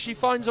one where she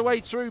finds a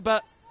way through,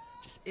 but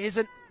just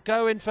isn't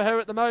going for her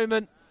at the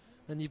moment.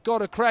 And you've got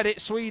to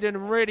credit Sweden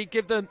and really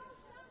give them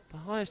the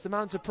highest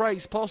amount of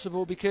praise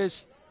possible,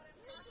 because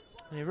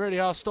they really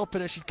are stopping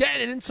her. She's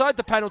getting it inside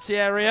the penalty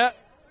area.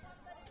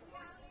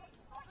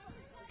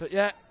 But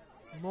yeah,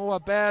 Moa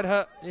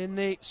Berger in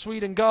the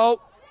Sweden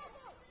goal.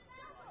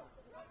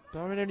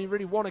 Darren only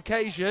really one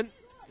occasion.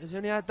 He's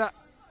only had that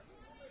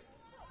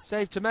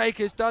save to make.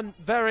 Has done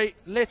very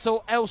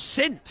little else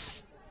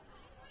since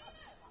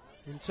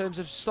in terms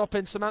of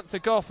stopping Samantha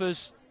Goff,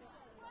 as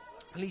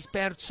Elise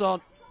Bertsson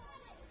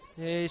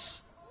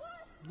is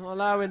not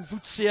allowing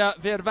Vucia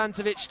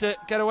Virvantovic to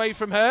get away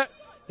from her.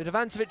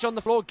 Virvantovic on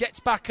the floor, gets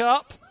back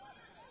up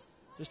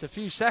just a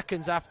few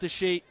seconds after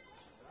she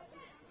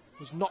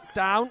was knocked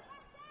down.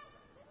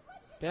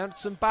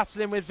 Bertsson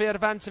battling with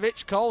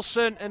Virvantovic.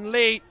 Coulson and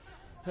Lee,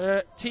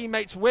 her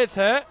teammates, with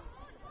her.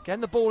 Again,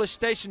 the ball is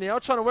stationary. They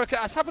are trying to work it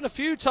out. It's happened a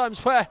few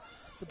times where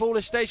the ball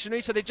is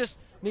stationary, so they just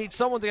need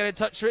someone to get in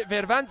touch with it.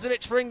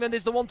 Virvantovic for England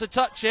is the one to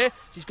touch it.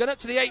 She's gone up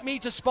to the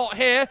 8-metre spot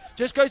here.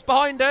 Just goes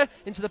behind her.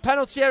 Into the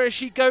penalty area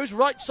she goes,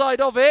 right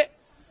side of it.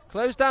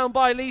 Closed down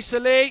by Lisa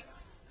Lee,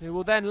 who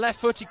will then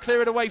left-footed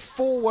clear it away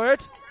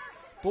forward.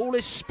 Ball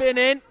is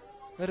spinning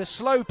at a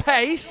slow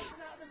pace.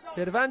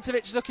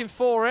 Virvantovic looking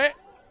for it.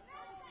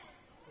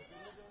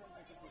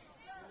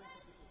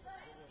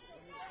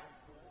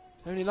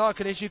 Tony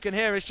Larkin, as you can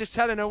hear, is just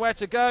telling her where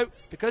to go.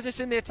 Because it's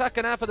in the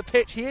attacking half of the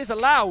pitch, he is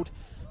allowed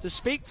to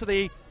speak to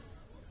the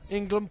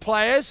England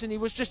players, and he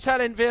was just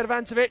telling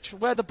Virvantovic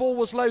where the ball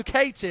was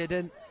located,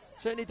 and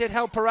certainly did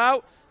help her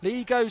out.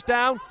 Lee goes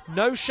down,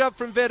 no shove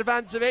from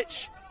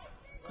Virvantovic.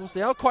 Of course,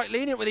 they are quite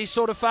lenient with these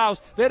sort of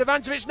fouls.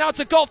 Virvantovic now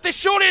to Goff. This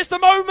surely is the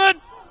moment,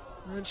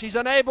 and she's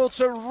unable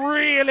to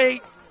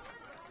really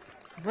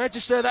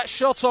register that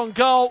shot on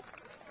goal.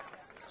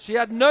 She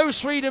had no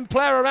Sweden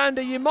player around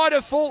her. You might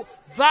have thought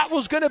that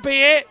was going to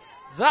be it.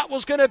 That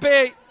was going to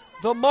be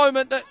the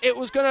moment that it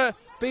was going to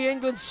be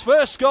England's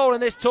first goal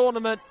in this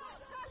tournament.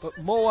 But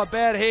Moa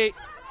Berger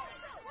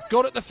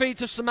got at the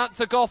feet of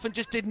Samantha Goff and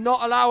just did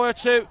not allow her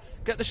to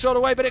get the shot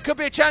away. But it could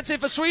be a chance here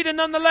for Sweden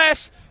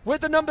nonetheless,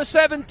 with the number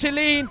 7,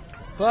 Thelin.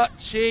 But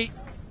she,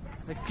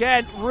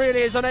 again,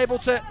 really is unable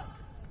to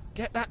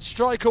get that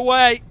strike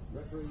away,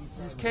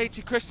 as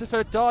Katie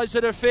Christopher dives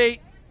at her feet.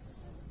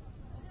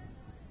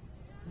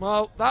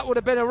 Well, that would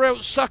have been a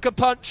real sucker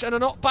punch and a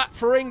knock back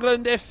for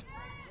England if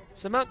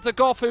Samantha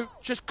Goff, who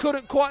just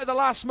couldn't quite at the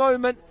last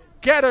moment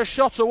get her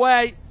shot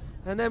away,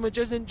 and then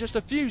in just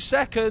a few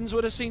seconds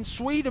would have seen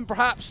Sweden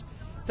perhaps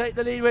take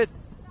the lead with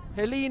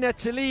Helena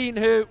Thelin,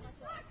 who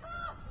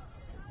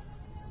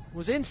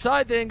was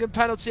inside the England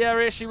penalty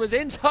area. She was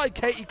inside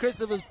Katie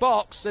Christopher's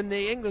box, and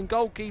the England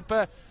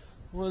goalkeeper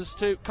was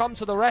to come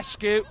to the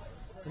rescue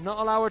and not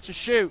allow her to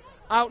shoot.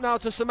 Out now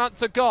to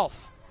Samantha Goff.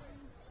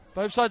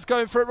 Both sides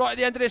going for it right at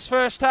the end of this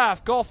first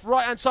half. Goff,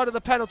 right hand side of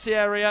the penalty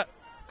area,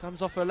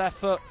 comes off her left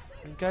foot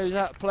and goes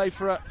out to play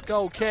for a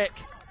goal kick.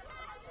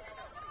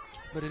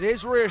 But it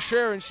is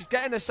reassuring. She's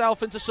getting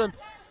herself into some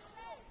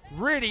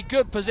really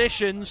good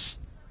positions,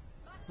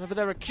 whether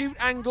they're acute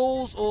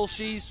angles or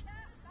she's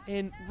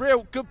in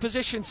real good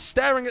positions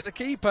staring at the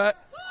keeper.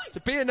 To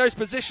be in those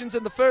positions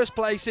in the first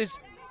place is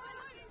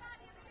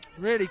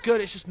really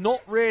good. It's just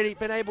not really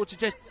been able to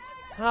just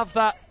have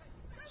that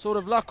sort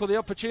of luck or the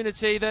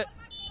opportunity that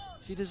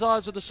she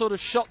desires with the sort of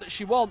shot that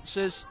she wants,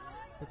 as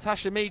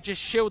Natasha Mead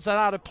just shields that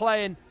out of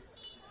play and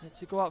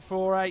lets it go up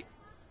for a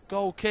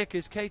goal kick,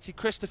 as Katie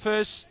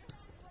Christophers,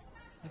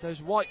 with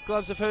those white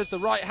gloves of hers, the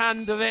right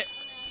hand of it,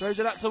 throws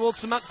it up towards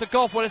Samantha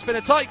Goff. Well, it's been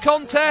a tight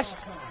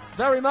contest,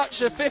 very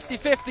much a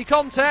 50-50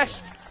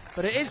 contest,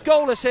 but it is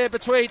goalless here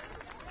between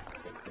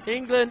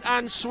England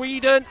and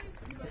Sweden.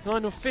 The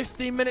final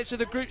 15 minutes of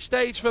the group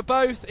stage for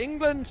both.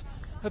 England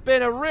have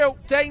been a real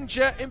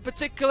danger, in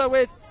particular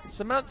with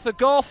Samantha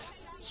Goff.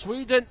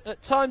 Sweden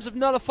at times have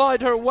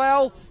nullified her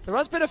well. There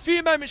has been a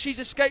few moments she's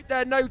escaped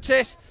their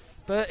notice,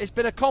 but it's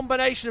been a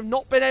combination of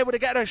not being able to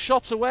get her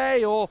shot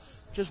away, or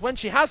just when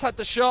she has had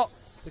the shot,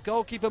 the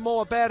goalkeeper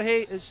Moa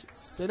Berger has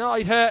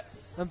denied her.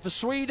 And for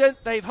Sweden,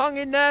 they've hung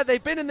in there.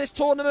 They've been in this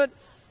tournament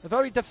a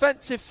very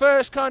defensive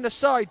first kind of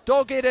side,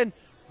 dogged and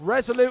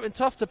resolute and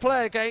tough to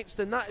play against,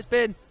 and that has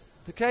been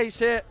the case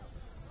here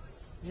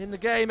in the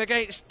game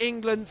against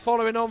England,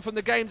 following on from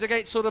the games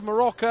against sort of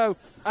Morocco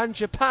and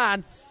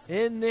Japan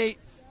in the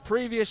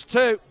previous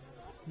two.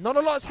 Not a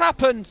lot has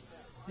happened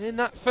in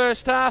that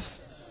first half,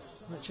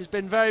 which has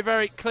been very,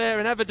 very clear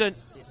and evident.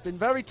 It's been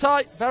very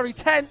tight, very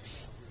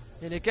tense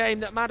in a game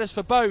that matters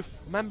for both.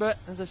 Remember,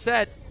 as I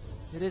said,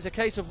 it is a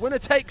case of winner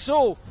takes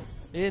all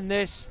in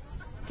this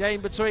game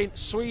between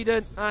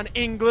Sweden and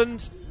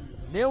England.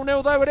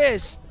 0-0 though it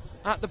is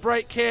at the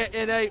break here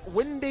in a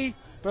windy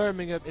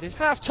Birmingham. It is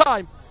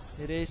half-time.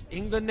 It is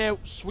England 0,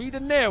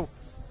 Sweden 0.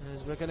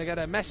 As we're going to get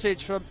a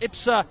message from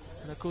IBSA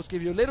and of course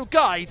give you a little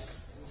guide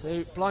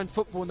to blind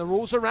football and the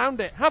rules around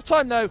it.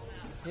 Half-time though,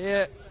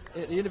 here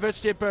at the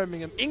University of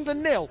Birmingham.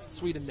 England 0,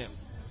 Sweden 0.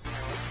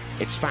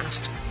 It's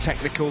fast,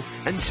 technical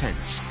and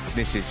tense.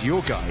 This is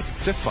your guide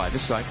to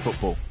five-a-side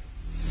football.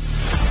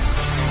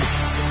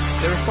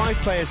 There are 5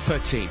 players per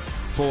team,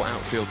 4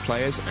 outfield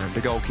players and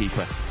a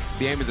goalkeeper.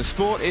 The aim of the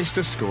sport is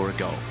to score a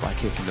goal by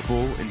kicking the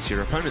ball into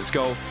your opponent's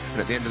goal,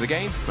 and at the end of the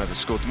game, whoever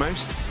scored the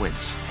most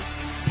wins.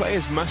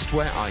 Players must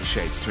wear eye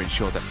shades to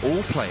ensure that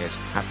all players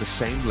have the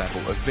same level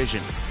of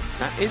vision.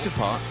 That is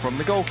apart from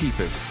the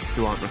goalkeepers,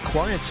 who aren't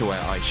required to wear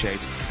eye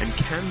shades and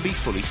can be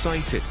fully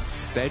sighted.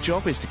 Their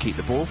job is to keep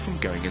the ball from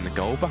going in the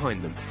goal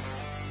behind them.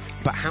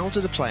 But how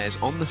do the players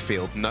on the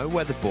field know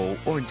where the ball,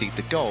 or indeed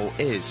the goal,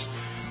 is?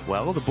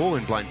 Well, the ball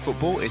in blind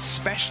football is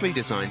specially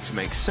designed to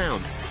make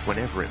sound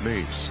whenever it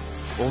moves.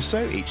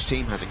 Also, each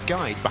team has a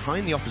guide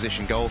behind the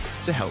opposition goal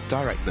to help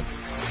direct them.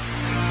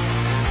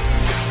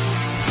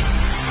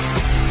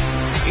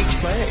 Each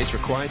player is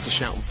required to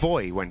shout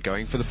 "Voy" when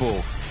going for the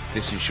ball.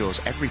 This ensures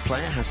every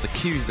player has the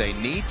cues they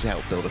need to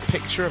help build a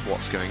picture of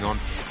what's going on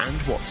and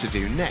what to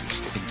do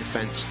next in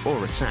defence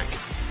or attack.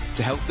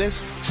 To help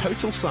this,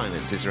 total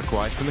silence is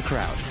required from the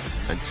crowd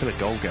until a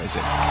goal goes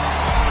in.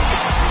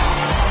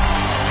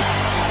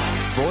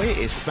 Voy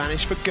is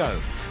Spanish for go,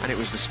 and it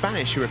was the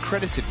Spanish who were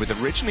credited with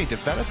originally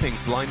developing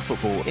blind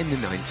football in the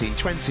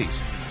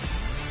 1920s.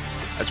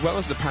 As well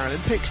as the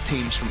Paralympics,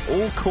 teams from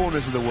all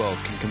corners of the world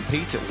can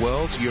compete at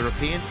World,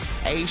 European,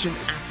 Asian,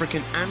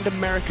 African and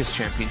America's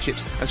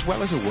Championships, as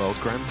well as a World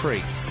Grand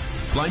Prix.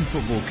 Blind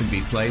football can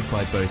be played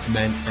by both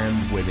men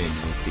and women,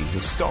 with the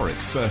historic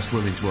first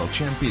Women's World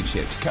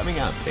Championships coming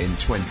up in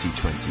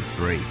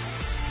 2023.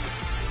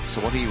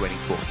 So what are you waiting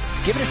for?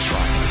 Give it a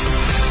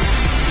try.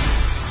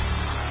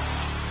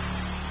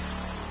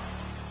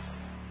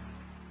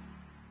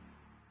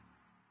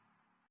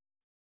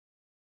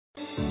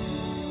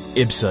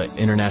 IBSA,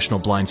 International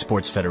Blind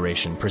Sports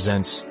Federation,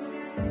 presents,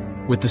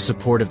 with the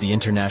support of the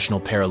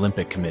International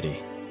Paralympic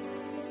Committee,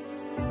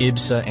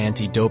 IBSA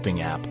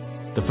Anti-Doping App,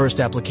 the first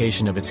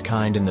application of its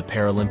kind in the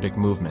Paralympic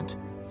movement,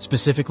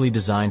 specifically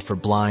designed for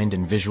blind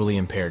and visually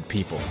impaired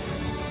people.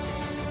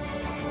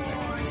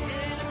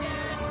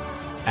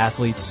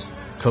 Athletes,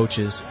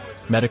 coaches,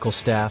 medical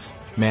staff,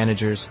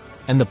 managers,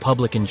 and the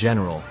public in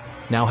general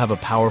now have a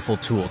powerful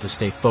tool to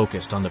stay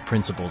focused on the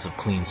principles of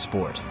clean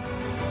sport.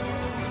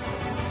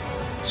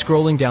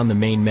 Scrolling down the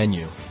main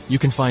menu, you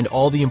can find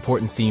all the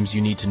important themes you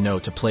need to know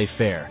to play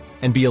fair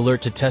and be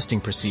alert to testing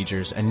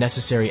procedures and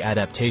necessary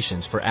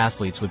adaptations for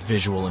athletes with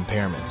visual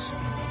impairments.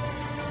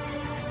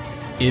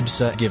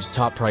 IBSA gives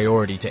top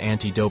priority to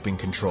anti-doping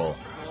control,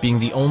 being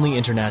the only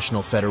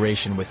international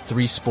federation with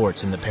 3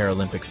 sports in the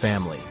Paralympic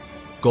family: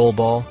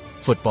 goalball,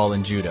 football,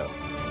 and judo.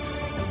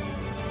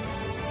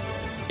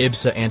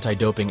 IBSA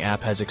Anti-Doping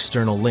App has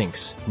external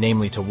links,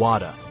 namely to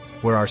WADA,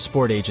 where our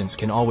sport agents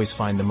can always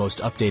find the most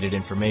updated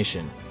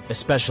information,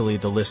 especially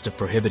the list of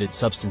prohibited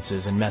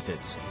substances and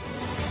methods.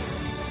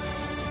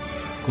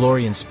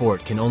 Glory in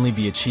sport can only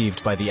be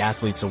achieved by the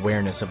athlete's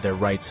awareness of their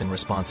rights and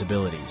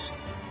responsibilities.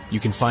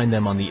 You can find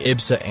them on the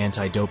IBSA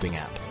Anti-Doping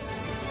App.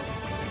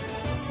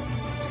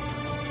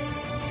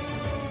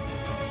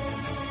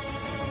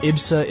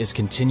 IBSA is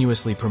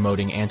continuously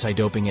promoting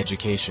anti-doping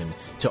education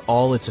to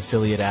all its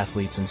affiliate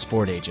athletes and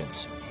sport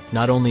agents,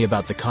 not only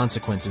about the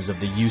consequences of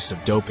the use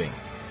of doping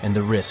and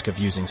the risk of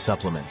using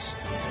supplements.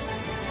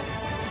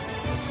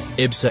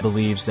 IBSA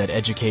believes that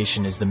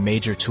education is the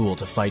major tool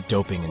to fight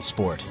doping in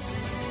sport.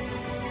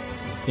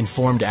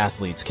 Informed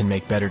athletes can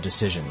make better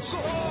decisions.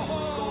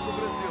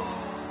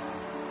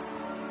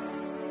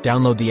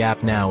 Download the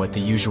app now at the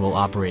usual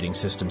operating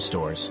system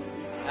stores.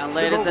 And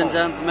ladies and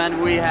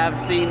gentlemen, we have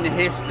seen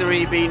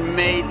history being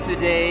made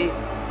today.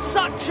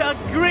 Such a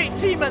great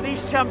team at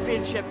these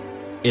championships.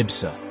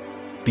 IBSA.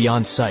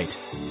 Beyond sight.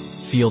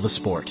 Feel the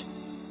sport.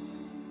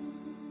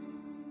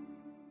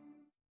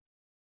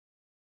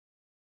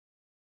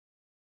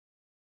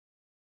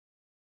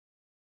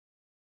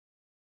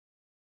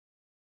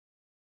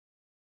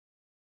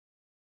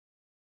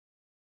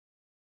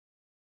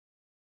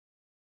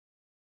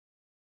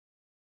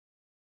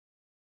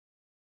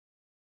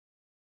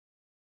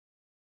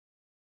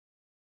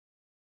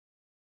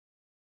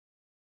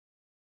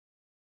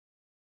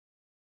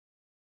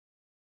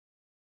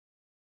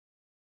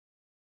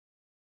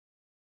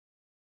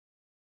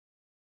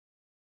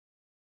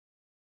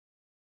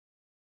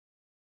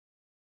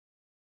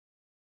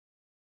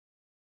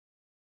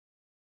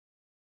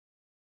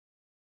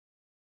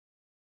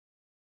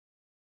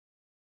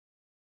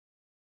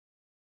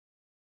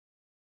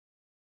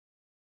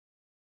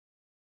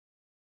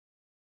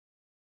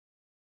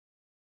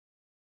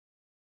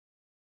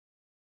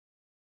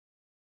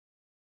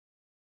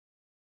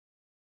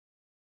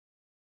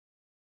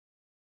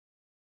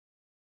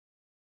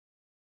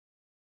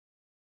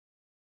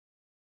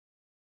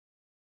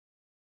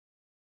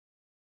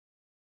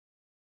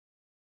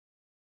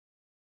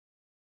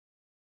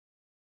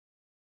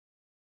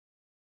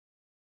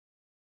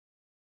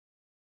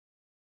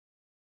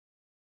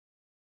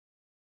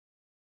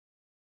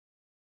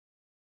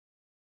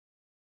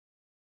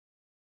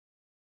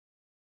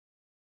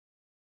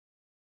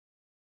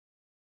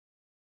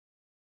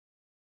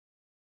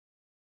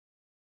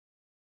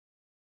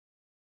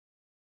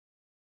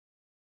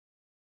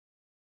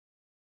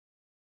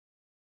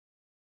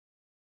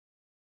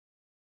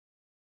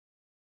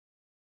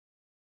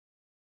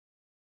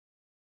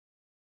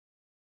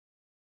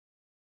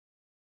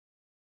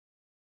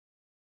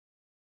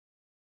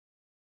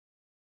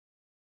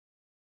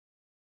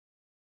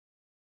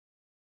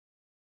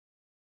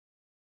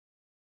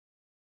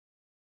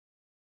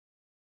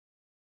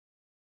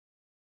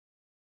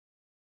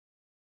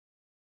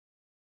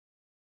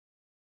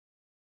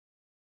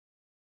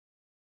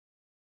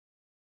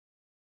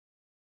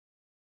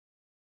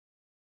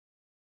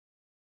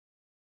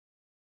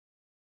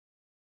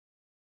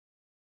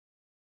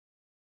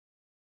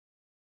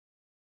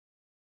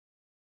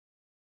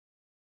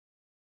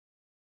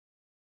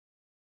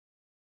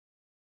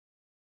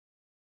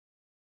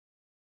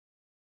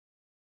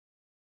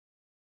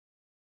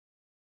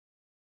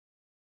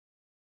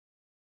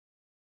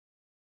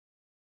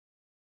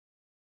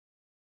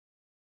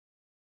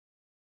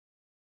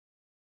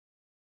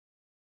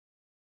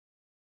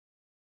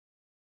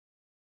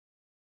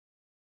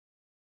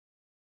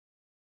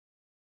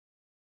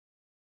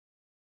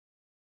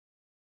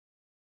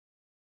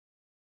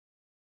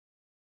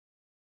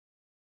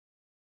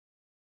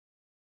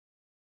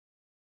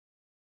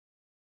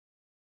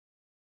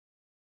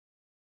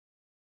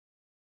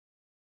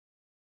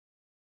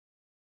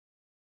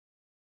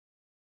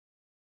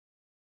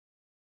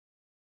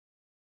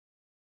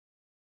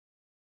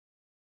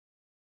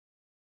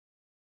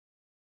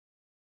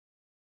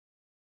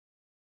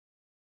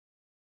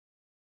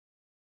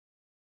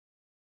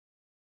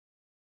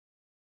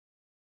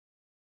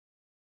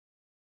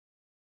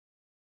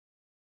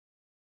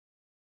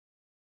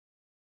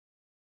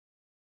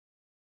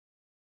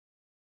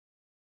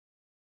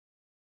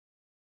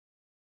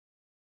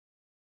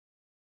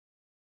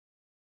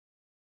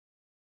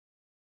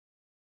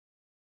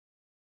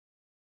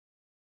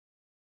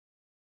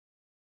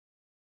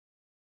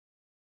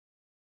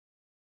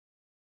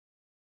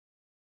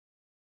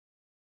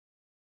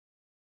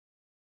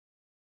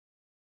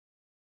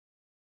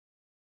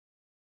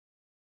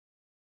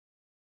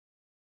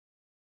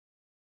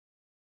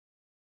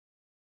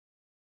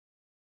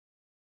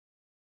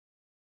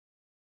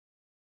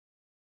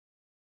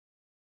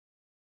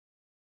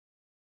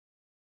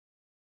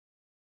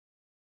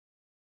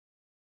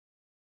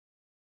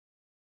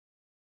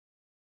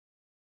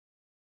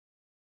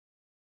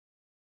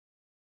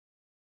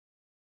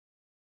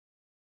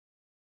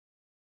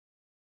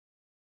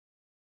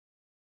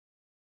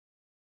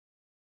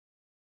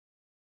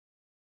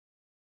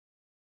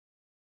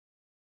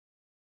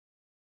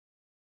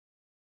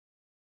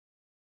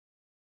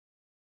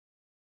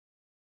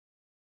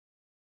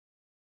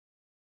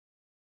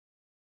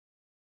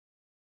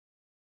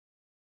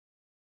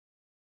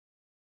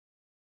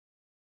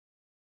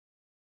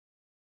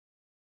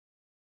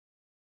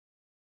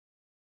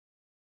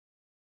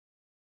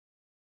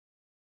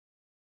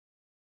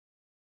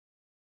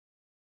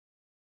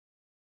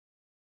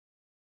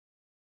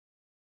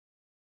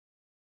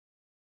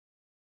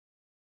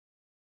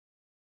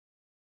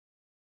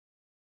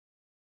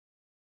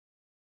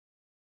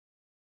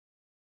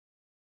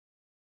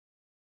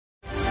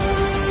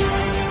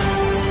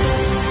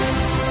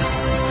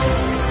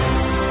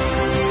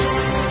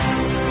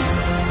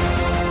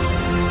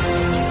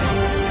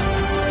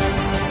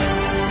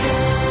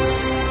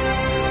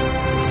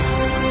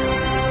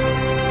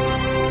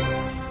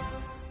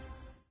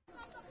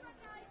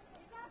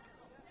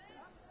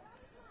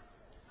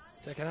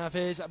 Second half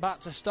is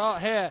about to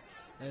start here,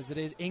 as it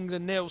is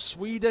England 0,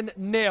 Sweden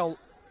 0.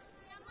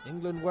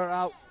 England were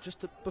out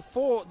just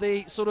before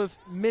the sort of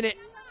minute,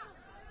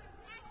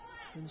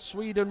 and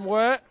Sweden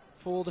were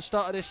for the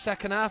start of this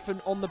second half. And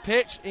on the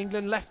pitch,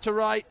 England left to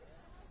right,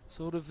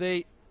 sort of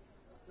the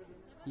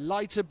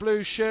lighter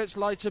blue shirts,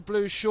 lighter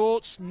blue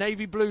shorts,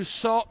 navy blue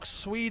socks.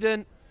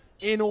 Sweden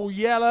in all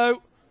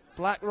yellow,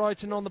 black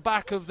writing on the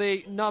back of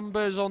the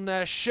numbers on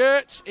their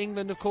shirts.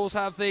 England, of course,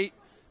 have the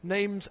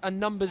names and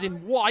numbers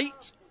in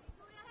white.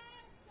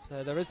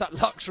 So there is that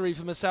luxury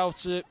for myself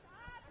to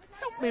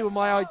help me with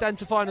my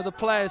identifying of the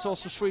players.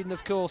 Also Sweden,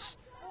 of course,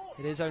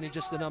 it is only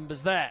just the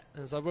numbers there,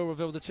 as I will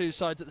reveal the two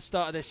sides at the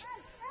start of this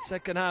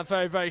second half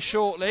very, very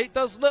shortly. It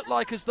does look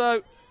like as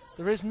though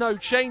there is no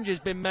changes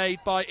been made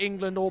by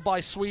England or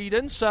by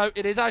Sweden, so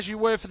it is as you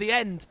were for the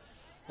end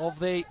of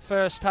the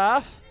first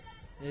half.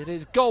 It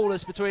is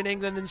goalless between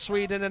England and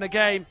Sweden in a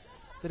game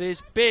that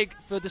is big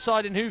for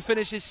deciding who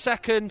finishes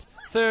second,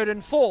 third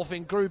and fourth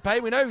in Group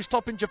A. We know who's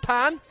topping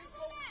Japan.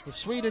 If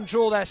Sweden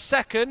draw their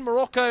second,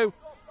 Morocco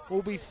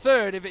will be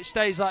third if it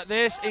stays like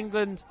this.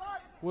 England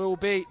will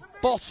be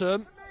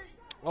bottom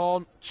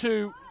on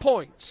 2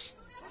 points.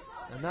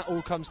 And that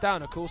all comes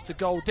down, of course, to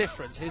goal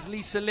difference. Here's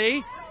Lisa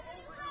Lee,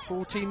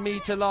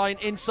 14-metre line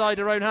inside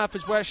her own half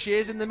is where she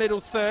is in the middle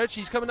third.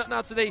 She's coming up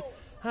now to the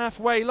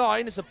halfway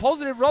line. It's a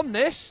positive run,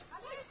 this.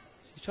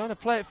 She's trying to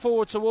play it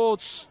forward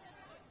towards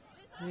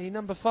the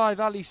number 5,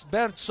 Alice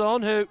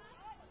Bertson, who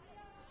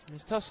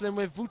is tussling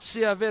with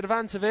Vucia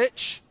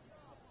Virvantovic.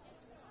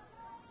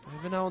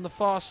 Over now on the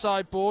far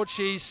sideboard,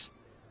 she's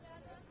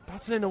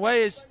battling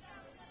away as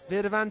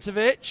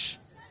Virvantovic.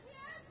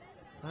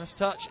 Last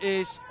touch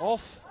is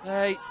off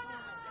a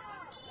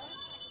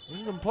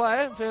England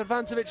player.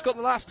 Virvantovic got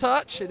the last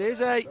touch. It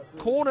is a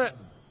corner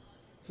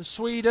for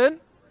Sweden.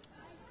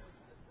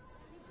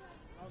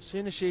 As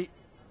soon as she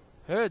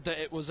heard that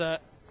it was a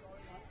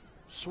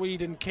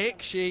Sweden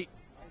kick, she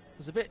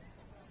was a bit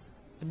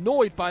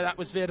annoyed by that.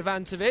 Was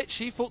Virvantovic.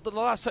 She thought that the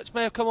last touch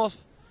may have come off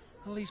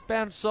Alice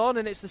Bertson,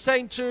 and it's the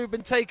same two who've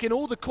been taking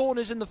all the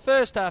corners in the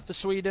first half for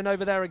Sweden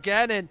over there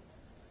again in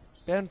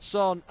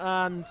Bertson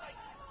and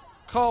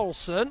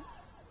Carlson.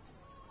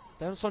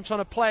 Bertson trying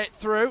to play it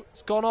through.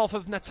 It's gone off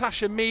of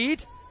Natasha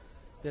Mead.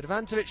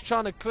 Virvantovic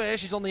trying to clear.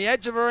 She's on the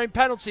edge of her own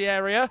penalty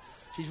area.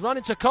 She's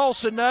running to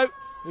Carlson now,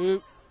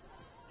 who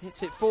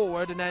hits it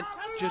forward and then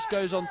just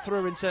goes on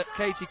through into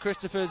Katie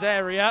Christopher's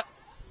area.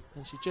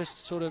 And she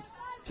just sort of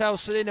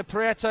tells Selena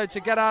Prieto to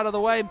get out of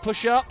the way and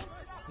push up.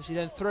 And she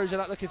then throws it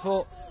out looking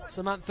for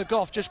Samantha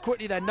Goff. Just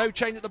quickly then, no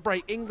change at the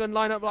break. England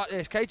line up like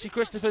this. Katie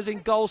Christopher's in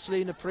goal.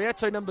 Selena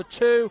Prieto, number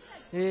 2,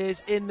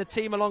 is in the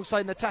team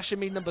alongside Natasha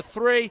Mead, number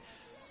 3.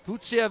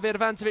 Vucia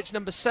Virvantovic,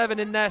 number 7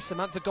 in there.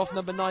 Samantha Goff,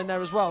 number 9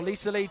 there as well.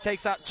 Lisa Lee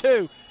takes out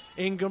 2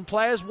 England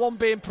players, 1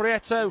 being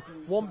Prieto,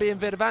 1 being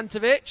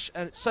Virvantovic.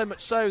 And it's so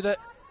much so that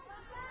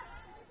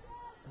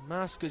the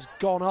mask has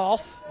gone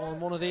off on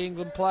one of the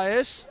England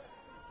players.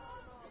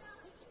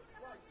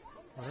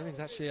 I don't think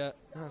it's actually a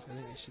mask. I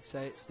think I should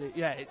say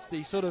it's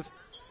the sort of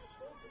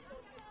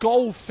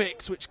goal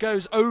fix which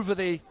goes over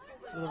the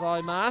sort of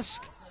eye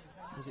mask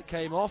as it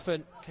came off,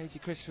 and Katie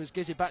Christopher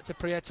gives it back to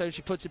Prieto and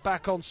she puts it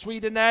back on.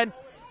 Sweden then,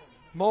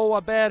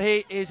 Moa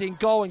Berhi is in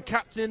goal and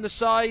captain in the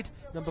side.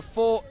 Number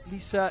 4,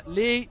 Lisa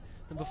Lee.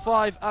 Number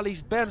 5,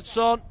 Alice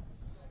Bertson.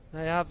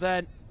 They have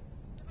then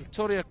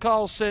Victoria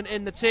Karlsson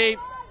in the team,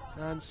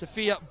 and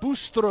Sofia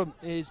Bostrom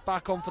is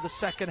back on for the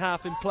second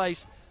half in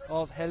place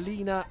of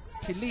Helena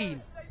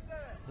Tillin,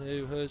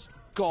 who has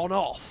gone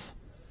off.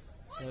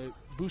 So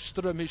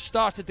Bostrom, who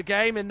started the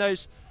game in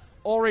those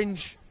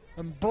orange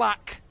and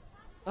black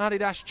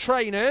Adidas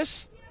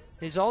trainers,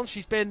 is on.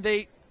 She's been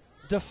the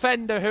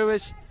defender who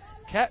has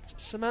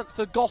kept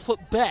Samantha Goff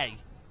at bay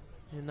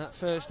in that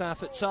first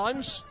half at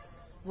times.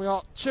 We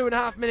are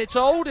 2.5 minutes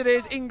old. It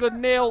is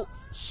England 0,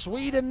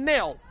 Sweden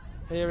 0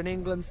 here in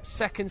England's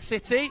second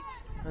city,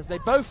 as they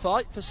both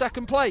fight for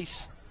second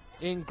place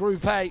in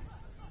Group A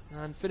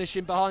and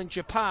finishing behind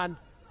Japan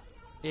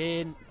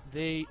in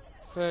the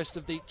first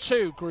of the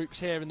 2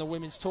 groups here in the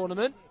women's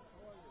tournament.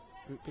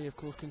 Group B, of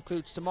course,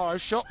 concludes tomorrow.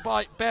 Shot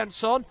by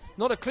Bertson,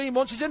 not a clean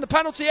one. She's in the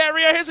penalty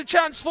area. Here's a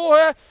chance for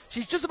her.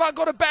 She's just about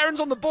got her bearings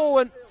on the ball,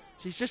 and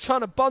she's just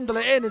trying to bundle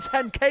it in. And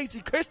then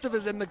Katie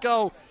Christopher's in the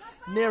goal,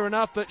 near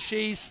enough, but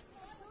she's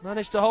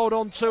managed to hold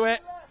on to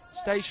it,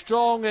 stay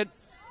strong, and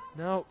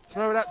now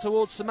throw it out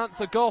towards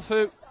Samantha Goff,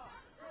 who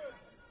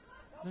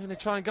I'm going to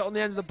try and get on the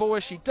end of the ball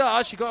as she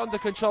does. She got under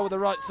control with the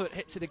right foot,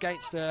 hits it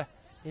against her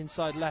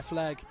inside left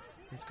leg.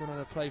 It's gone on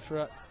to play for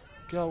a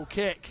goal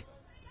kick.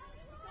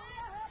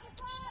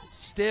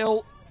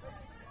 Still,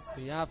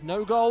 we have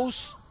no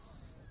goals.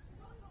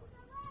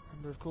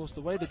 And of course,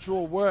 the way the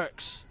draw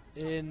works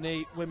in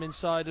the women's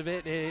side of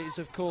it is,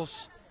 of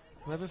course,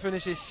 whoever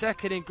finishes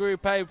second in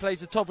Group A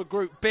plays the top of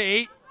Group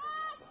B,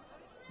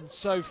 and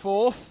so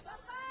forth.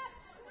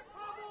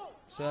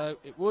 So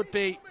it would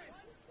be,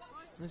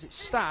 as it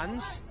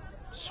stands,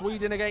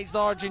 Sweden against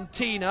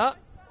Argentina,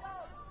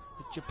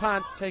 with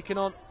Japan taking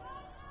on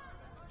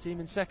the team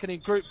in second in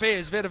Group B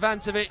as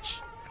Virvantovic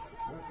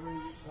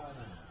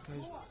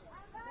Goes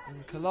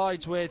and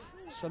collides with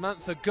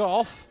Samantha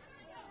Goff.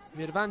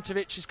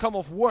 Virvantovic has come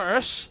off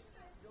worse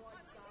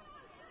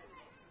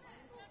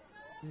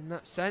in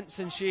that sense,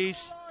 and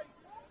she's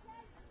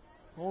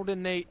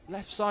holding the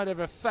left side of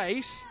her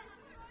face.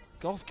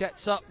 Goff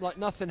gets up like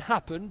nothing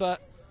happened,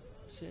 but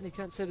certainly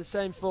can't say the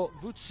same for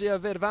Vucia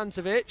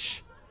Virvantovic.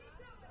 She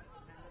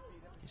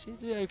seems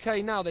to be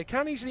okay now. They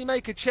can easily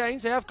make a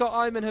change. They have got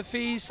Ayman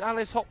Hafiz,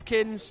 Alice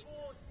Hopkins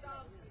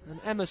and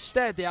Emma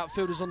Stead, the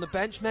outfielders, on the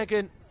bench.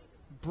 Megan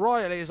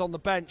Brierley is on the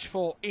bench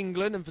for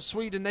England, and for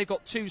Sweden they've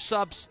got two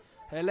subs,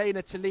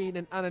 Helena Thelin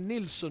and Anna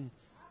Nilsson,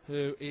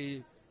 who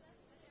is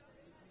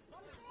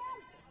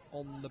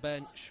on the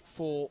bench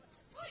for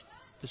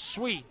the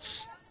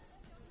Swedes.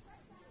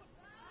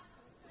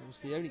 It was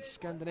the only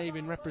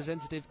Scandinavian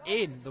representative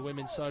in the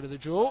women's side of the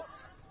draw.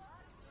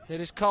 Here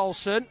is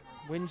Carlson,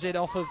 wins it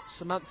off of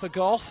Samantha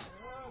Goff.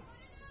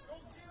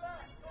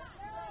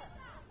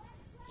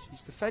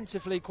 She's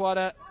defensively quite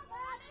a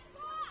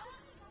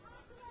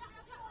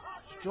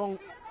strong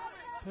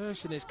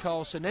person, is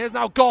Carlson. Here's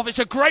now Goff. It's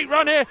a great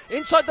run here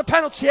inside the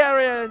penalty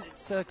area, and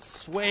it's a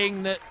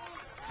swing that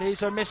sees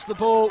her miss the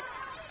ball.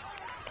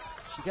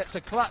 She gets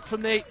a clap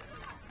from the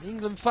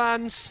England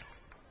fans.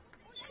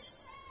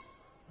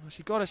 Well,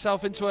 she got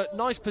herself into a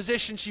nice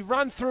position. She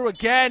ran through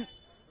again.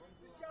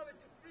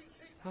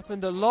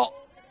 Happened a lot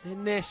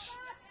in this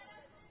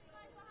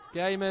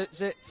game,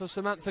 is it, for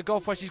Samantha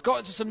Goff, where she's got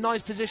into some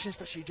nice positions,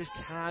 but she just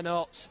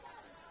cannot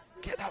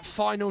get that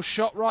final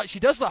shot right. She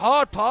does the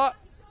hard part,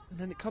 and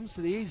then it comes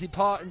to the easy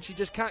part, and she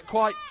just can't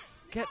quite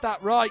get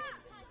that right.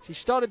 She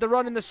started the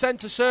run in the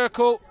centre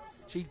circle.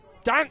 She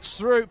danced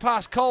through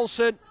past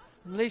Carlson,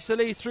 and Lisa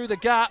Lee through the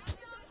gap.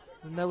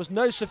 And there was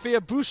no Sophia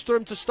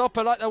Boström to stop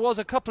her like there was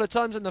a couple of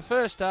times in the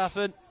first half,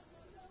 and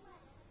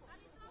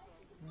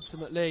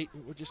ultimately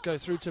it would just go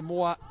through to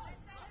Moa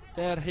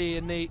Derhi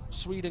in the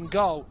Sweden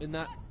goal, in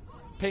that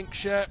pink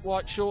shirt,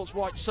 white shorts,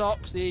 white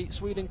socks, the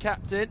Sweden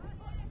captain.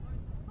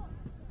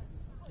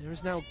 There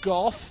is now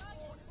Goff.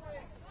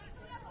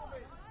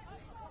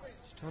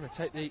 She's trying to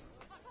take the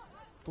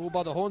ball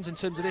by the horns in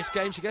terms of this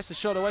game. She gets the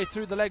shot away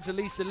through the legs of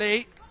Lisa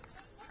Lee.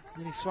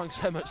 Nearly swung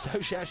so much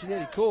though she actually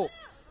nearly caught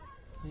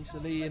Lisa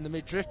Lee in the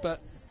mid-drift, but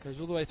goes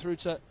all the way through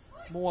to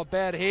Moa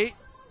Berhi.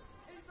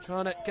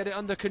 Trying to get it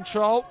under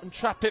control and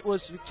trap it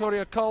was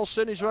Victoria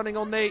Carlson, who's running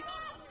on the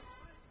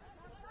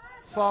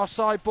far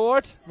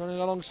sideboard, running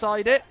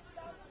alongside it.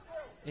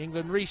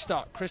 England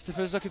restart.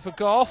 Christopher's looking for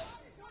Goff.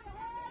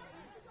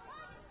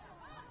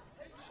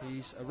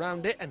 She's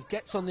around it and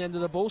gets on the end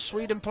of the ball.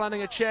 Sweden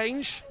planning a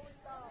change.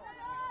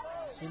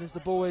 As soon as the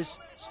ball is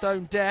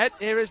stone dead,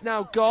 here is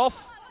now Goff.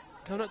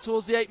 Coming up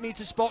towards the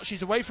 8-metre spot.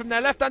 She's away from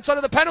their left-hand side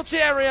of the penalty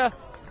area.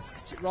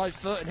 Hits it right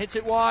foot and hits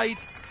it wide.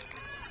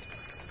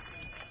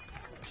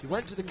 She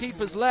went to the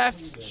keeper's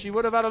left. She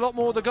would have had a lot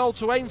more of the goal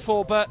to aim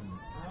for, but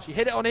she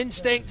hit it on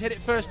instinct, hit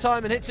it first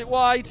time and hits it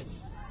wide.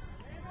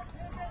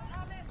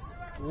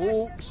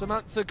 Oh,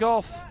 Samantha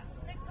Goff.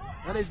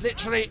 That is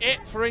literally it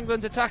for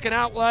England's attack and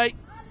outlay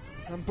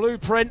and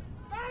blueprint.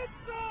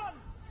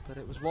 But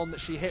it was one that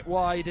she hit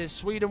wide, as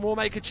Sweden will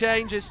make a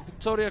change, as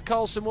Victoria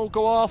Carlson will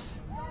go off.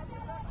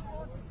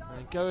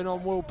 And going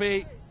on will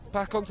be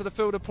back onto the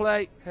field of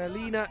play,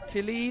 Helena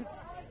Thelin.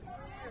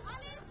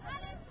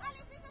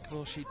 Of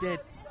course, she did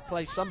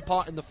play some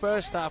part in the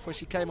first half where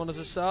she came on as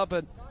a sub,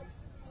 and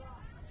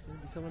she's going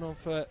to be coming on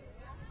for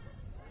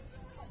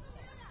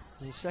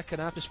the second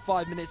half, just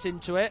 5 minutes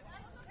into it.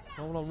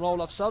 Roll on,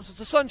 roll off subs. As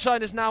the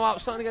sunshine is now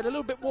out, starting to get a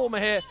little bit warmer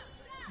here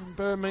in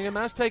Birmingham. It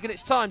has taken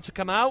its time to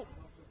come out.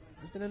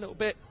 It's been a little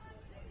bit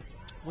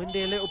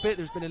windy, a little bit.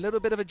 There's been a little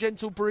bit of a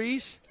gentle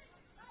breeze.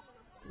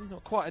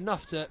 Not quite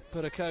enough to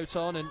put a coat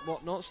on and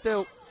whatnot.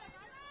 Still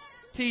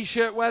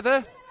t-shirt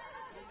weather.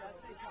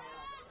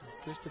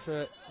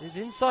 Christopher is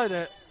inside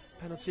a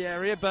penalty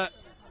area, but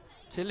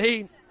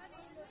Thelin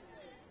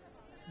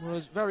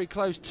was very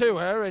close to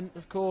her, and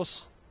of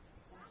course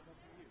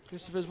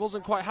Christopher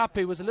wasn't quite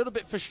happy, was a little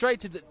bit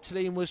frustrated that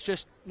Thelin was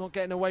just not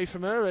getting away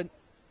from her, and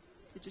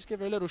he just give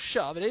her a little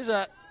shove. It is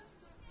a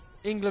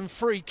England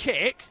free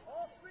kick.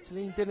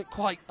 Thelin didn't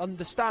quite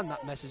understand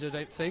that message, I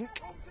don't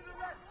think.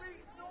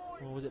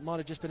 Or was it might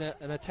have just been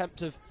an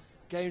attempt of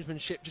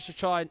gamesmanship just to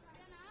try and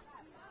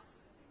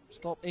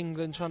stop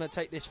England trying to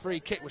take this free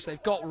kick, which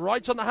they've got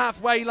right on the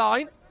halfway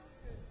line.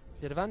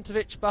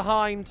 Virvantovic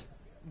behind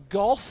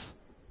Goff.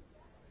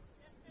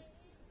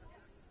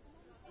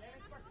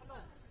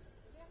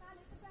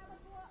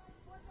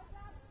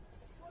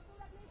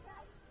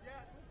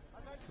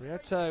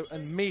 Prieto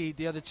and Mead,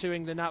 the other two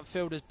England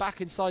outfielders,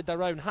 back inside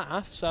their own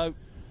half, so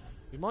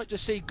we might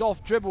just see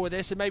Goff dribble with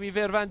this and maybe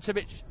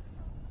Virvantovic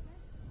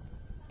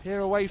peer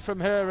away from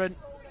her and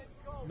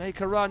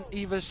make a run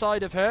either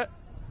side of her.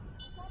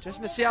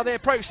 Just to see how they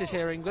approach this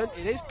here, England.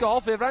 It is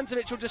Goff.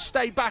 Virvantovic will just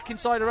stay back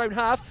inside her own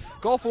half.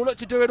 Goff will look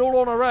to do it all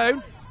on her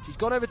own. She's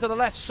gone over to the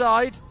left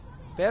side.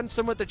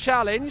 Benson with the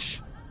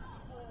challenge.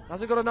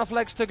 Hasn't got enough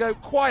legs to go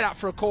quite out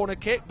for a corner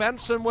kick.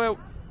 Benson will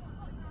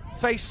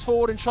face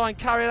forward and try and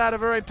carry it out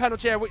of her own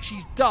penalty area, which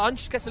she's done.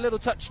 She gets a little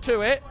touch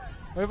to it.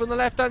 Over on the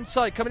left-hand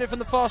side, coming in from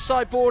the far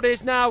side board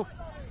is now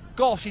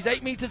Goff. She's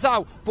 8 metres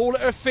out, ball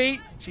at her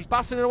feet. She's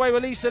battling away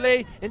with Lisa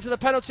Lee. Into the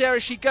penalty area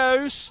she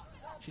goes.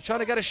 She's trying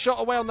to get a shot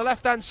away on the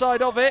left-hand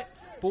side of it.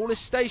 Ball is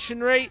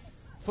stationary.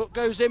 Foot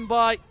goes in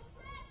by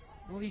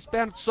Elise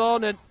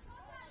Benson, and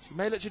she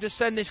may look to just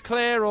send this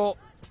clear or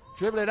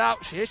dribble it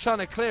out. She is trying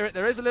to clear it.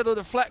 There is a little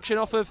deflection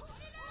off of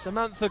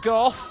Samantha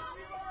Goff.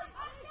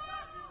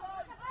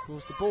 Of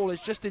course, the ball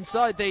is just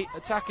inside the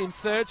attacking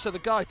third, so the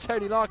guy,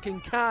 Tony Larkin,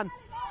 can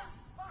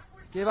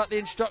give out the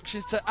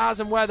instructions to as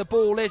and where the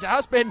ball is. It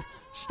has been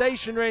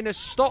stationary and has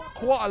stopped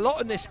quite a lot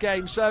in this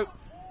game, so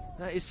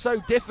that is so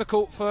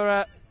difficult for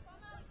a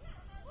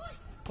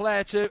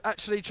player to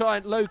actually try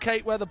and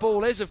locate where the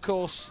ball is, of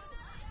course.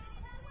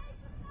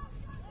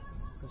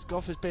 As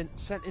Goff has been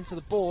sent into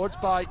the boards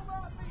by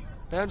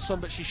Benson,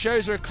 but she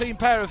shows her a clean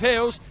pair of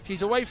heels.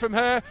 She's away from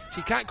her.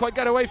 She can't quite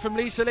get away from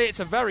Lisa Lee. It's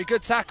a very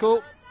good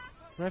tackle.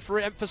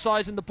 Referee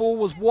emphasising the ball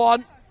was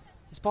won,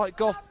 despite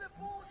Goff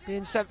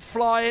being sent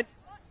flying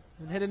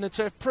and hitting the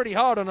turf pretty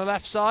hard on the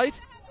left side.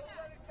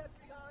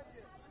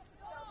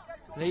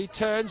 Lee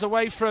turns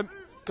away from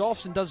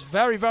Goff and does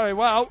very, very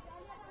well.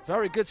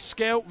 Very good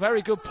skill,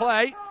 very good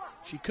play.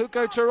 She could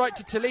go to her right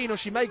to Talene, or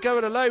she may go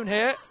it alone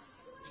here.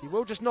 She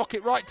will just knock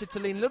it right to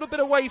Talene. A little bit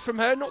away from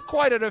her, not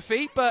quite at her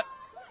feet, but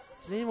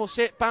Talene will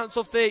see it bounce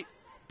off the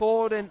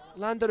board and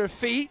land at her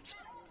feet.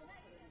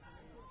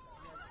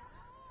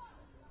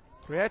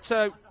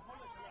 Prieto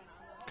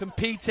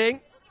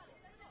competing.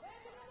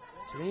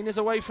 Talene is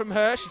away from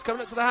her. She's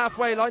coming up to the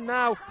halfway line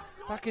now.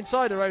 Back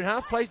inside her own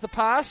half. Plays the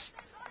pass.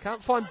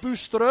 Can't find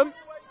Boostrom.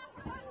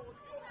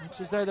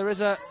 Looks as though there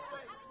is a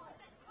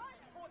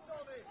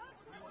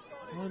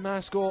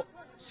mask or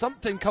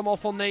something come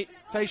off on the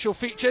facial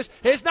features.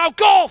 Here's now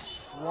Goff!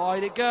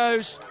 Wide it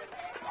goes.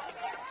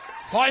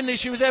 Finally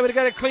she was able to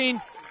get a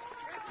clean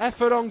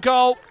effort on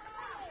goal.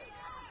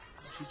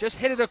 She just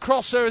hit it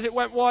across her as it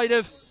went wide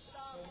of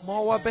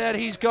Marwa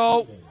Berhi's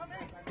goal.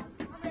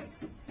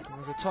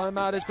 As a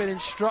timeout has been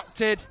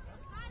instructed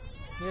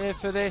here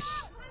for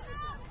this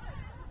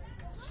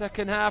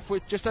second half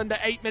with just under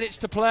 8 minutes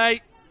to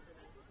play.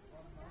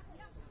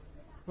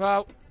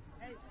 Well,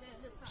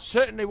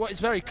 certainly what is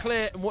very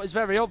clear and what is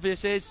very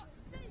obvious is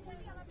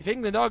if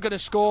England are going to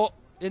score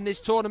in this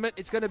tournament,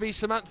 it's going to be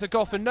Samantha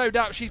Goff, and no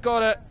doubt she's got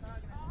to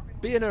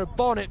be in her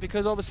bonnet,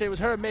 because obviously it was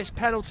her missed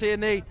penalty in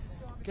the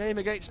game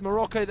against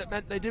Morocco that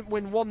meant they didn't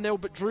win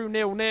 1-0 but drew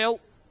 0-0.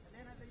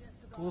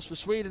 Of course, for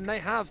Sweden, they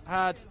have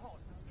had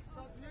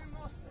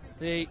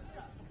the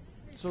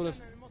sort of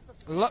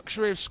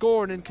luxury of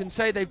scoring and can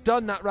say they've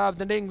done that rather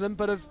than England,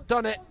 but have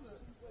done it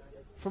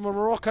from a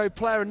Morocco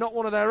player and not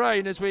one of their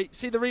own, as we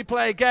see the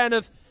replay again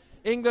of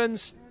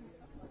England's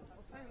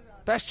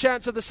best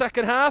chance of the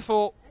second half,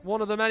 or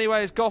one of them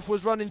anyway, as Goff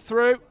was running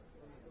through.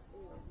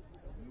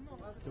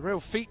 The real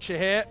feature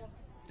here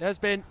has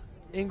been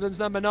England's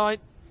number 9.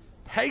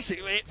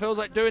 Basically, it feels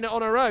like doing it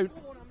on her own.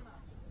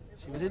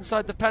 She was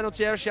inside the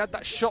penalty area. She had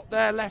that shot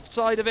there, left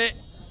side of it.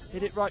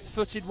 Hit it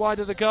right-footed wide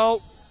of the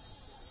goal.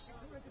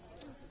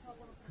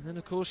 And then,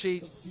 of course,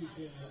 she's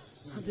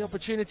had the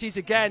opportunities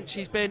again.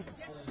 She's been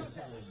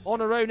on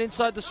her own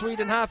inside the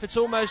Sweden half. It's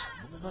almost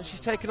like she's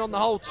taken on the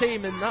whole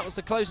team, and that was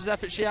the closest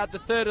effort she had. The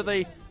third of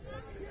the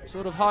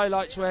sort of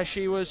highlights where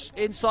she was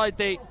inside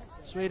the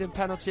Sweden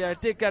penalty area,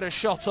 did get a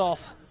shot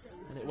off,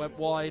 and it went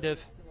wide of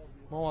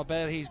Marwa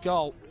Berhi's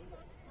goal.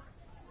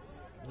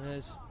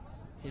 There's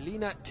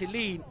Helena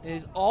Tillin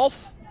is off.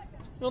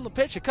 Been on the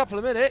pitch a couple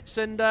of minutes,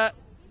 and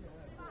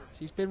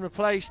she's been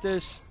replaced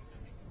as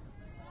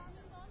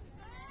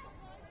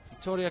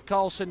Victoria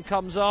Karlsson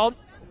comes on.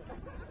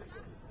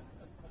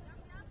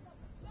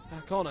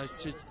 Back on, I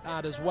should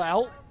add as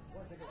well.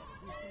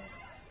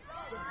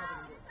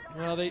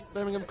 Well, the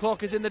Birmingham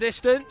clock is in the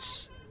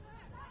distance.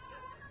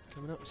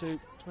 Coming up to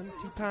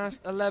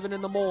 11:20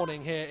 in the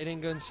morning here in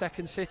England's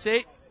second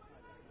city.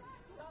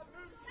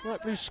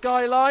 Light blue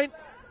skyline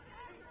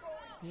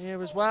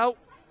here as well.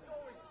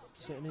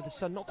 Certainly the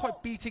sun not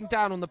quite beating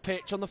down on the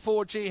pitch on the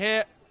 4G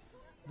here.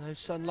 No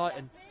sunlight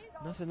and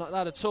nothing like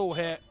that at all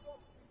here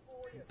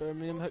in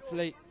Birmingham.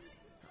 Hopefully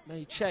that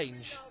may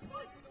change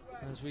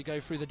as we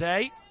go through the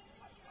day.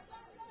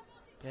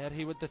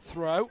 Berhi with the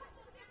throw.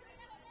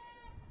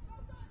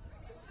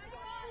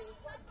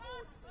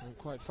 Can't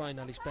quite find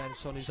Alice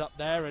Benson, who's up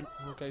there, and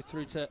we'll go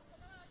through to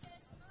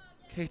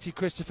Katie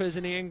Christophers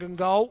in the England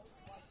goal.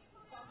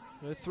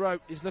 The throw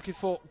is looking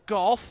for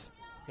Goff.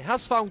 He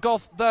has found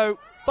Goff though,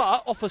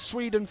 but off a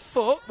Sweden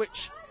foot,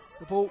 which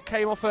the ball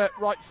came off her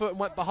right foot and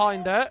went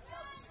behind her.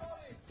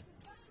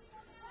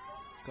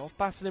 Goff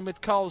battling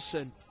with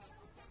Karlsson.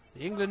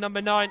 The England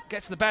number 9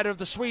 gets the better of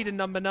the Sweden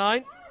number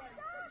 9.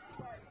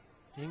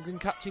 The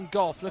England captain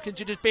Goff looking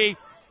to just be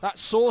that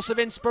source of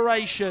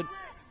inspiration.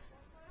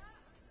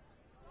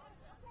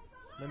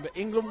 Remember,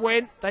 England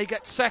win, they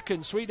get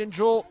second. Sweden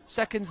draw,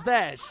 second's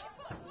theirs.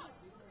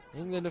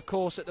 England, of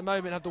course, at the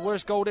moment have the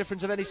worst goal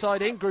difference of any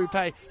side in Group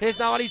A. Here's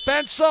now Alice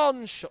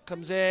Benson. Shot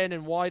comes in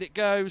and wide it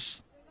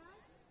goes.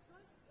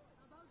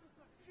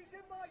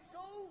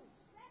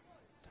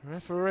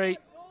 Referee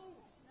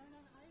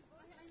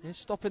is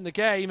stopping the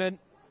game, and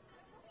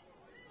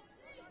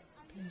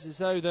it appears as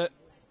though that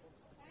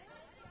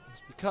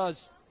it's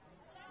because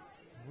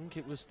I think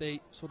it was the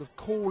sort of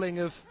calling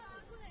of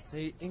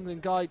the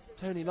England guy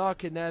Tony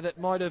Larkin there that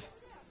might have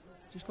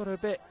just got a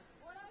bit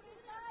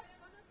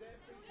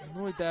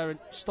annoyed there and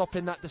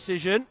stopping that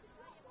decision.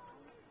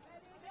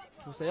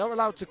 Because they are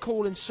allowed to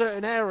call in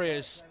certain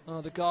areas,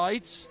 are the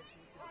guides.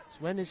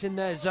 It's when it's in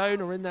their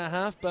zone or in their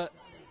half, but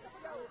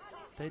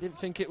they didn't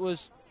think it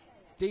was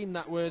deemed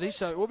that worthy,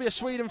 so it will be a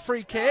Sweden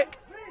free kick.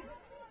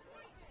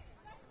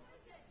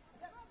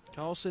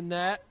 Carlson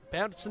there,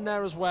 Berntsson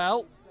there as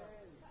well.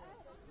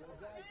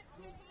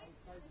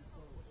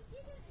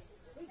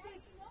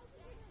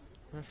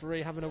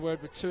 Referee having a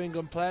word with two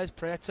England players,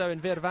 Prieto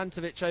and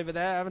Virvantovic over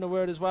there, having a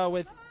word as well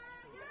with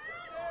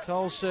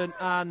Carlson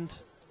and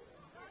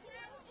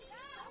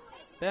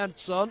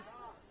Berntsson.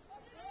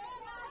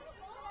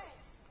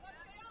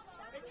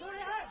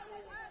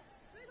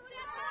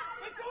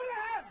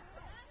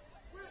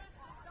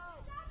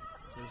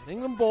 So it's an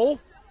England ball.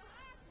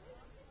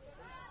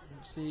 You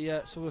see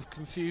sort of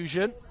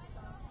confusion.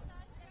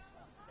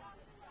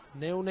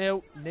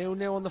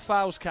 0-0 on the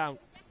fouls count.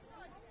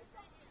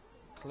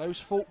 Close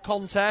fought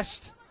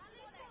contest.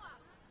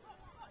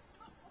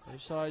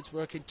 Both sides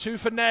working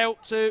tooth and nail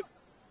to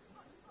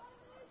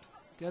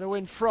get a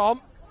win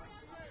from.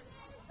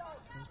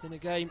 It's been a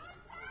game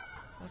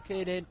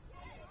lacking in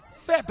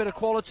fair bit of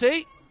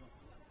quality.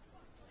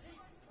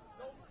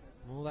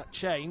 All that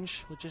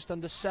change with just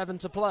under 7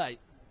 to play.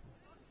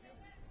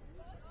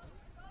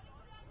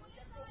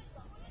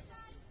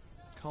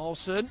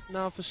 Carlson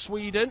now for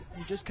Sweden.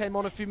 He just came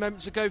on a few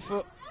moments ago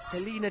for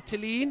Helena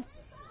Tillin.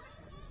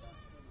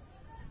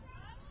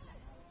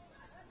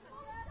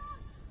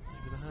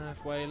 Over the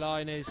halfway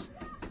line is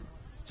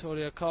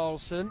Victoria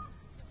Carlson.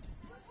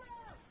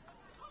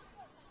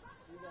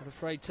 Not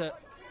afraid to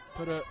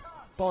put her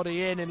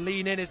body in and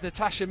lean in is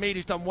Natasha Mead,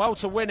 who's done well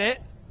to win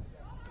it.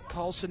 But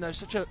Carlson, though,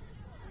 such a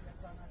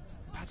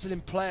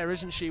battling player,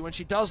 isn't she? When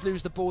she does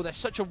lose the ball, there's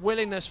such a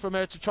willingness from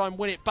her to try and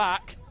win it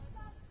back.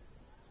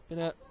 Been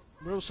a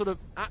real sort of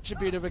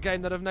attribute of a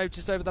game that I've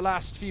noticed over the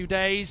last few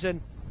days,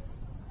 and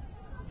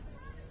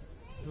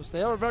because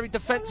they are a very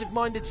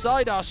defensive-minded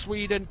side, our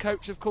Sweden,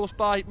 coached of course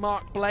by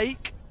Mark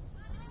Blake.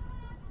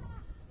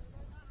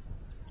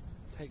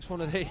 Takes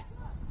one of the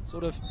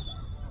sort of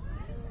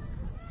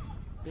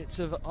bits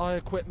of eye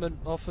equipment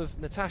off of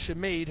Natasha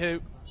Mead,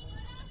 who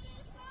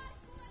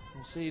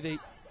we'll see the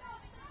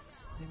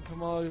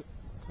Incomo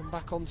come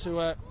back onto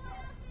her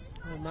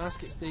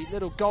mask. It's the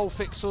little goal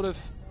fix sort of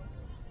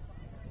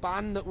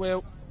band that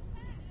will,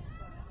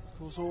 of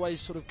course,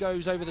 always sort of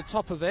goes over the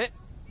top of it.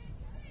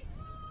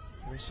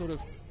 There's sort of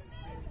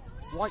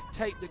white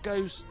tape that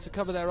goes to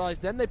cover their eyes.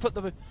 Then they put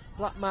the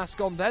black mask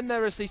on. Then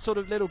there is the sort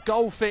of little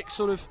goal fix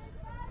sort of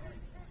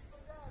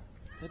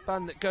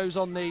headband that goes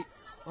on the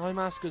eye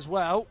mask as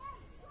well.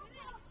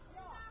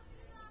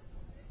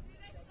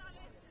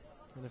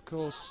 And of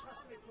course,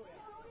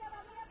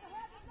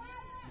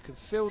 you can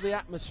feel the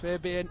atmosphere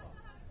being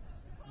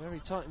very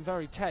tight and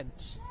very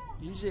tense.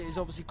 Usually it is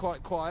obviously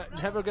quite quiet,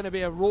 never going to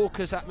be a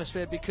raucous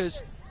atmosphere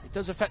because it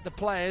does affect the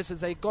players as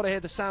they've got to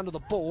hear the sound of the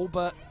ball,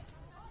 but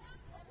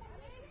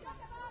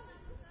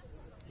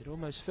it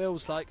almost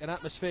feels like an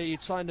atmosphere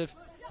you'd kind of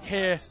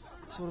hear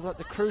sort of like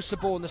the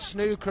Crucible and the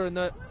snooker and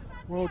the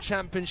World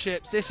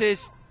Championships. This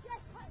is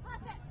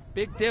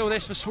big deal,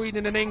 this, for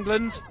Sweden and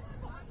England.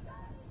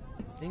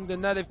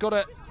 England now, they've got to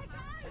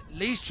at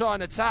least try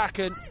and attack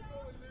and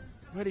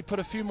really put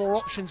a few more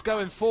options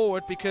going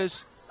forward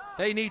because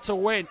they need to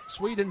win.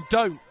 Sweden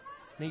don't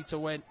need to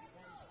win.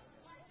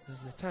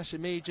 As Natasha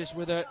Mead just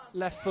with her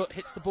left foot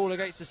hits the ball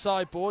against the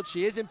sideboard.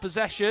 She is in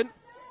possession.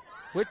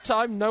 With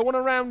time, no one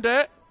around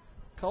her.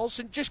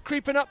 Carlson just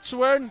creeping up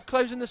to her and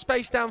closing the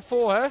space down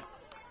for her.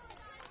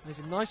 There's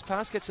a nice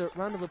pass, gets a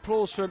round of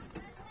applause from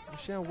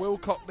Michelle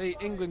Wilcock, the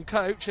England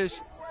coach,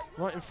 as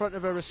right in front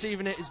of her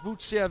receiving it is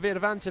Vucia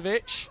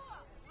Virvantovic.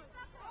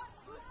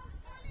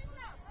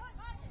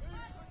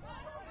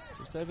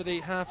 Just over the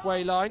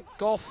halfway line.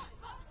 Goff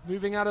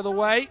moving out of the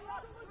way.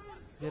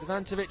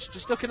 Virvantovic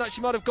just looking like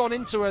she might have gone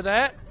into her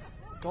there.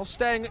 Goff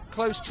staying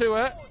close to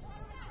her.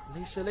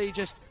 Lisa Lee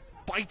just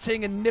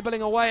biting and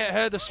nibbling away at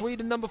her. The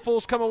Sweden number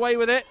 4's come away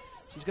with it.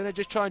 She's going to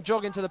just try and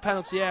jog into the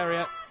penalty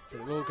area.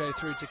 But it will go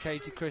through to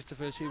Katie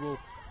Christophers, who will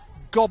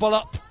gobble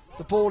up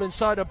the ball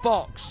inside her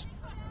box.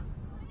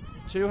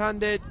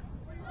 Two-handed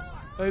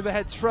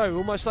overhead throw,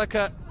 almost like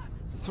a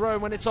throw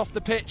when it's off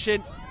the pitch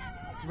in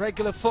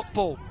regular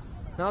football.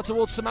 Now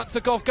towards Samantha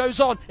Goff, goes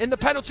on in the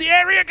penalty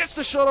area, gets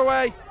the shot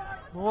away.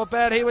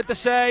 Morberg here with the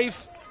save.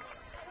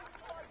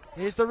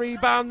 Here's the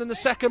rebound, and the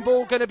second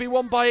ball going to be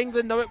won by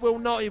England. No, it will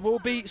not. It will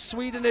be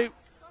Sweden who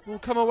will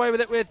come away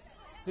with it with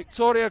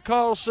Victoria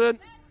Carlson.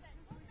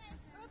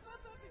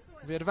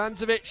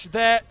 Virvantovic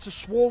there to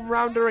swarm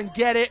round her and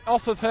get it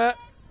off of her.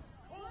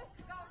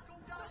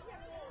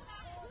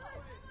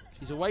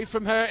 She's away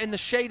from her in the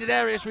shaded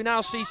areas. We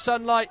now see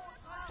sunlight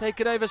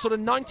taking over sort of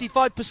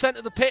 95%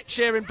 of the pitch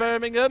here in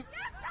Birmingham.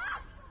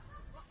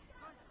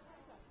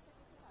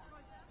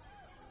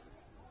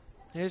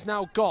 Here's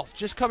now Goff,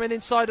 just coming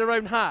inside her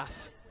own half.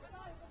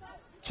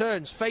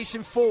 Turns,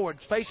 facing forward,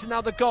 facing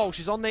now the goal.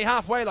 She's on the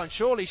halfway line.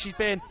 Surely she's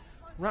been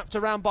wrapped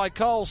around by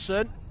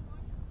Carlson.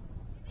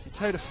 She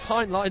towed a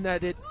fine line there,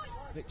 did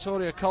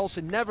Victoria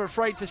Carlson. Never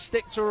afraid to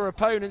stick to her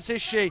opponents,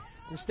 is she?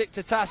 And stick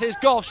to task. Here's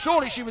Goff.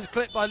 Surely she was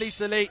clipped by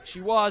Lisa Lee. She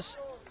was.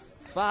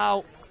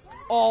 Foul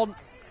on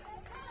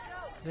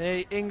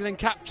the England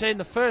captain.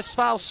 The first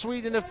foul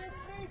Sweden have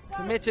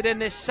committed in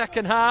this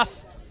second half.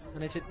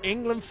 And it's an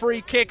England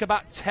free kick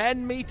about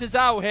 10 metres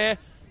out here.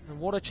 And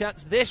what a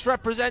chance this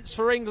represents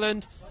for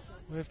England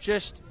with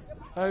just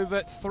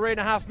over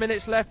 3.5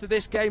 minutes left of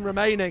this game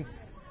remaining.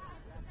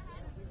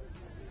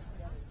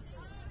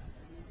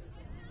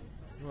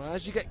 Well,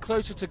 as you get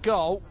closer to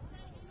goal,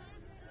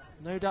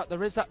 no doubt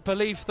there is that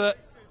belief that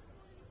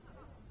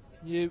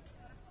you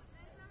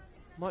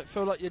might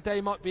feel like your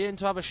day might be in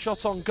to have a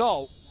shot on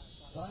goal.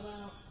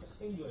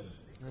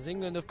 As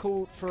England have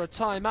called for a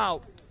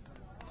timeout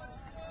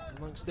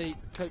amongst the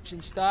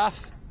coaching staff.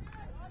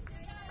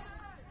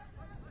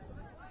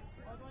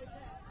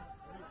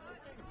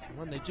 And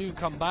when they do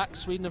come back,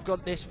 Sweden have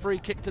got this free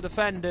kick to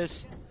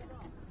defenders.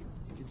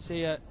 You can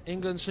see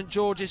England St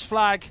George's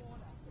flag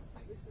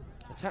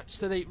attached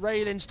to the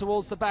railings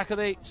towards the back of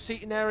the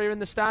seating area in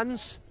the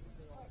stands.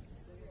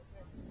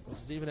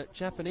 There's even a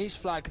Japanese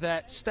flag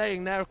there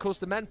staying there. Of course,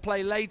 the men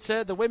play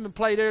later. The women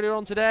played earlier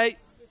on today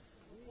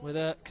with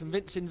a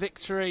convincing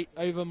victory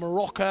over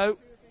Morocco,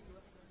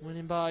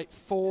 winning by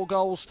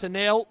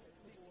 4-0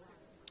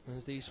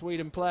 as the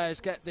Sweden players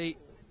get the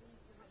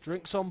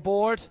drinks on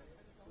board.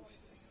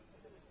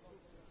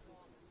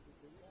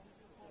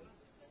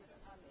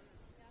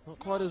 Not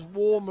quite as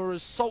warm or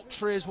as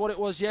sultry as what it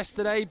was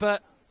yesterday,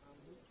 but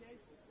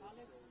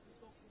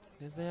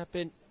they have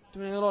been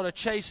doing a lot of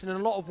chasing and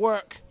a lot of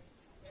work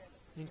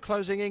in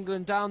closing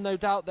England down. No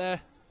doubt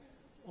there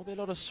will be a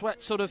lot of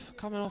sweat sort of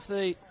coming off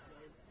the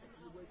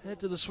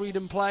heads of the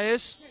Sweden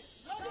players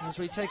as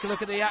we take a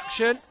look at the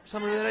action.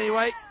 Some of it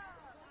anyway.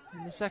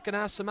 In the second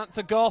half,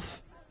 Samantha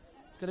Goff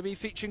is going to be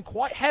featuring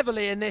quite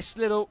heavily in this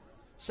little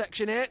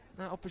section here.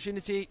 That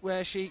opportunity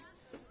where she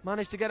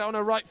managed to get it on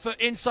her right foot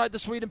inside the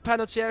Sweden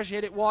penalty area. She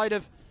hit it wide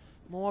of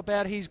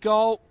Moaberhi's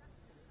goal.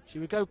 She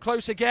would go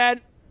close again.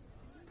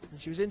 And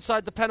she was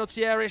inside the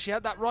penalty area. She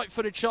had that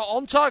right-footed shot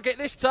on target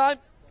this time.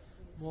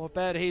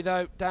 Moaberhi,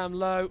 though, down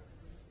low,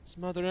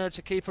 smothering her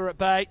to keep her at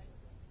bay.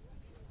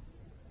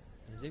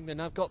 As England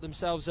have got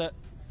themselves a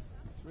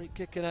free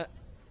kick in a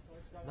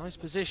nice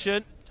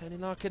position. Tony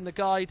Larkin, the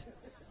guide,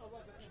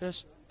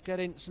 just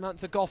getting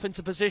Samantha Goff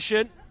into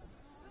position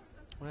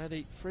where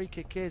the free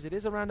kick is. It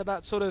is around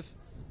about sort of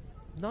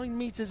 9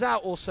 metres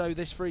out or so,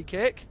 this free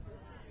kick.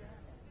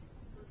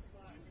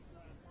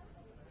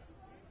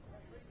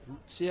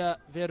 Lucia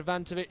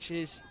Virvantovic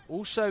is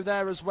also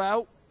there as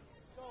well.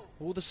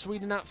 All the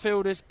Sweden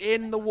outfielders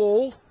in the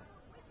wall.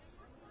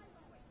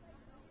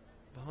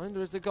 Behind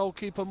her is the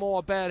goalkeeper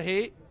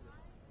Moaberhi.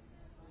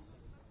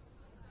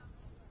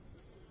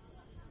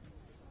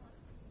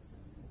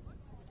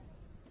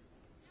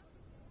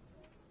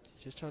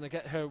 She's just trying to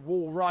get her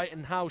wall right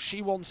and how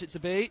she wants it to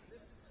be.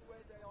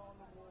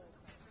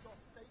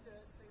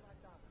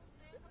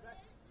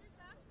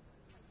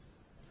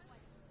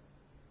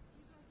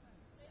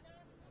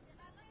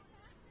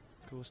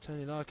 Of course,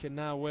 Tony Larkin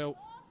now will,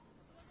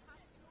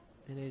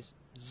 in his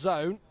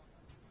zone,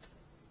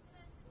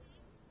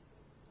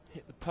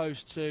 hit the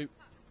post to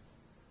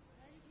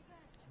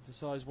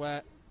emphasise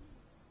where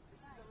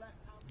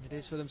it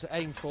is for them to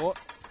aim for.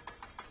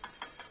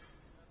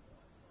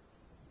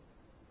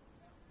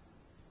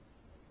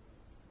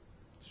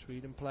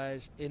 Sweden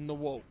players in the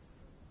wall.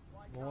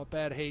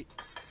 Moaberhi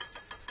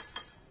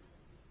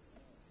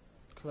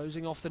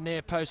closing off the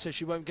near post so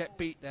she won't get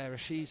beat there, as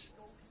she's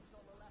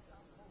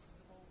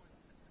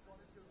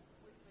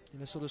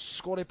in a sort of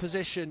squatted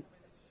position,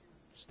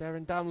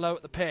 staring down low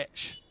at the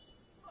pitch.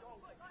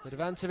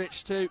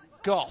 Virvantovic to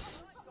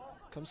Goff.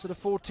 Comes to the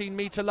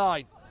 14-metre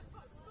line.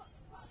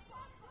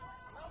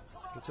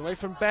 Gets away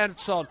from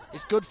Berntsson.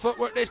 It's good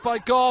footwork this by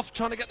Goff,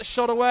 trying to get the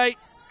shot away.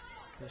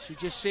 But she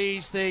just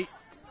sees the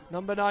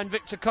number 9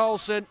 Victor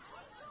Carlson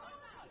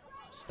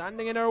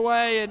standing in her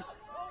way and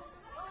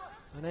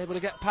unable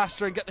to get past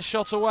her and get the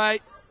shot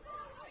away.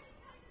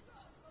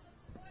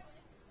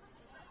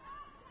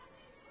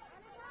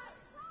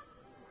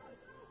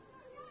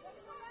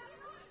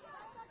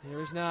 Here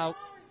is now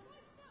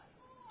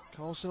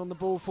Carlson on the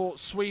ball for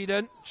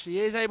Sweden. She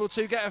is able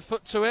to get her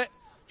foot to it,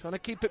 trying to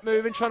keep it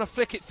moving, trying to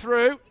flick it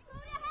through.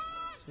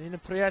 Nina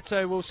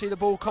Prieto will see the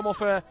ball come off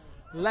her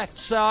left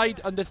side.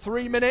 Under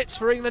 3 minutes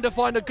for England to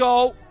find a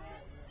goal.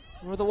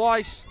 Or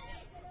otherwise,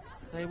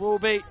 they will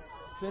be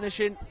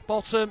finishing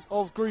bottom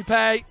of Group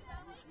A.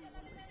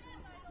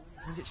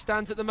 As it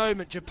stands at the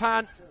moment,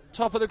 Japan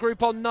top of the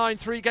group on 9,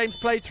 3 games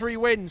played, 3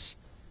 wins.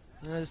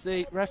 As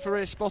the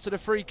referee spotted a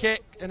free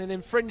kick and an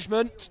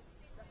infringement.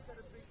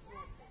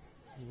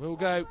 He will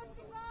go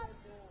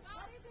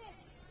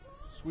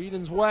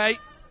Sweden's way.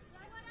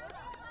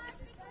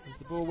 As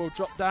the ball will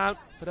drop down.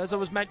 But as I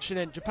was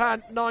mentioning,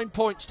 Japan 9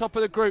 points, top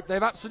of the group.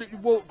 They've absolutely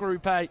walked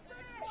Group A.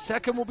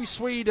 Second will be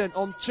Sweden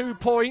on 2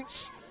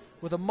 points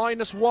with a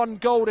 -1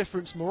 goal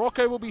difference.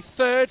 Morocco will be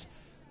third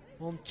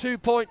on 2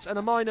 points and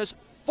a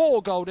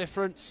 -4 goal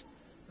difference.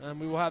 And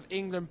we will have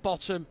England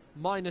bottom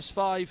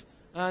 -5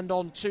 and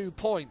on 2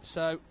 points.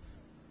 So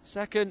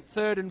second,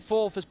 third and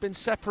fourth has been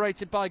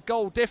separated by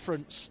goal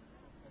difference,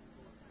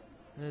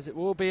 as it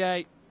will be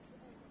a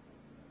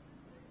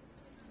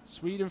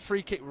Sweden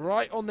free kick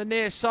right on the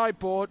near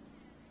sideboard.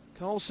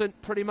 Carlson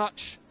pretty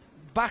much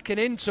backing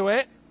into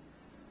it.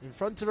 In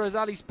front of her is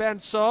Alice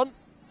Berntsson.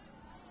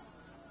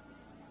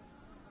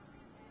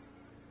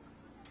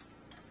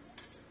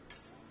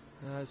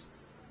 As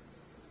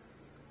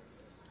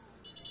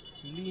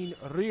Lin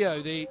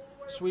Rio, the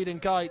Sweden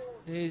guide,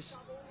 is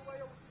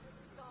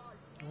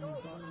on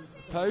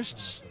the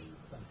posts.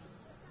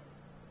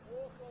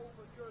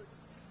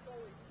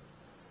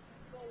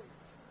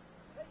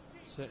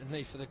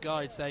 Certainly for the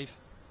guides, they've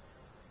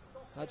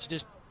actually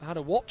just had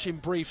a watching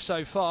brief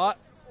so far.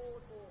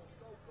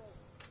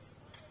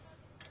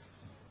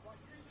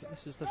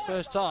 This is the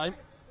first time,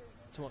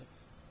 to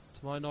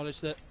my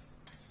knowledge, that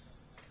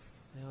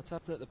they are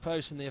tapping at the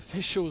post, and the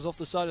officials off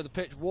the side of the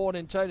pitch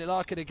warning Tony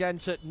Larkin again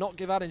to not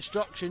give out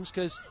instructions,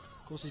 because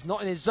of course he's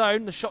not in his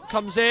zone. The shot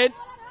comes in,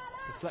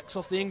 deflects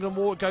off the England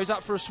wall, it goes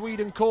out for a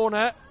Sweden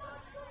corner.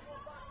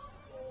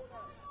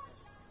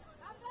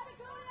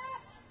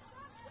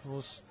 Of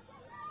course,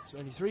 so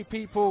only 3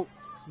 people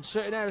in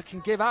certain areas can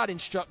give out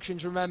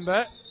instructions,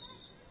 remember,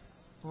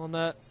 on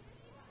the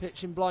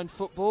pitch in blind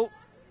football.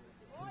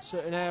 In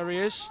certain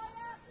areas,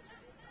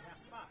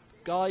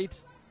 guide,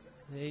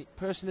 the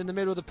person in the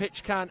middle of the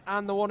pitch can,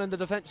 and the one in the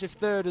defensive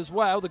third as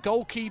well. The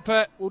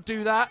goalkeeper will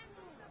do that,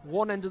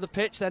 one end of the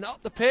pitch, then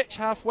up the pitch,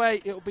 halfway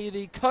it will be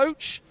the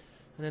coach,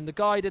 and then the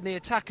guide in the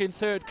attacking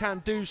third can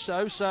do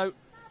so. So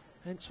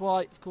hence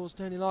why, of course,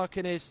 Tony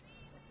Larkin is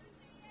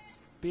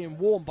being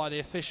warned by the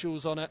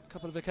officials on a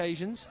couple of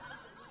occasions.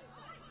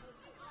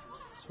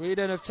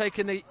 Sweden have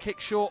taken the kick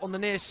short on the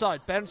near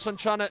side. Berntsson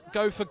trying to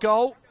go for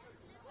goal.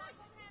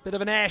 Bit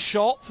of an air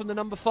shot from the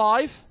number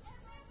 5.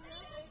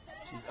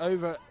 She's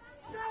over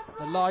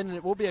the line, and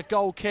it will be a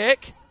goal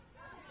kick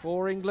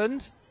for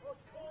England.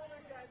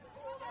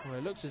 Well,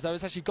 it looks as though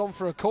it's actually gone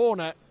for a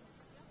corner.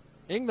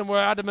 England were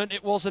adamant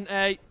it wasn't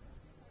a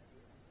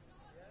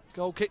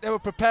goal kick. They were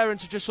preparing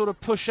to just sort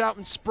of push out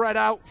and spread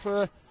out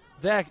for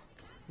their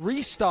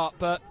restart,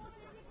 but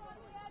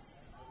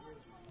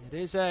it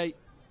is a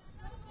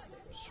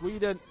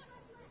Sweden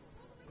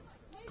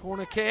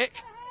corner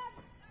kick,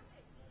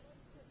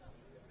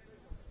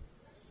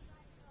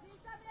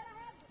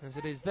 as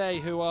it is they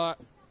who are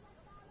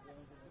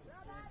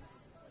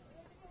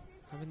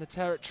having the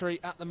territory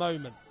at the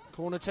moment.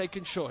 Corner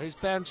taken short. Here's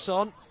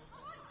Berntsson.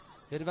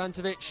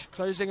 Ivanovic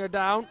closing her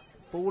down.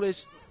 Ball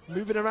is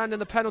moving around in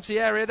the penalty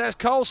area. There's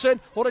Carlson.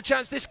 What a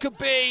chance this could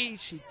be.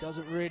 She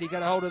doesn't really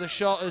get a hold of the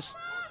shot, as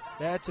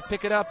there to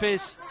pick it up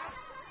is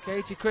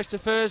Katie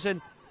Christophers,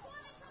 and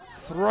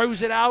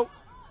throws it out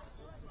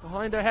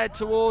behind her head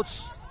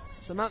towards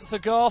Samantha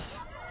Goff.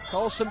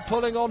 Carlson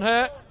pulling on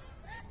her.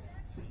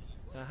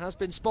 Has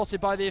been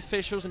spotted by the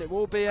officials, and it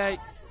will be a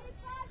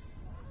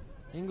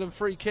England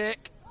free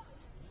kick.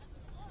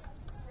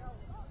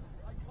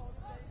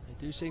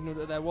 They do signal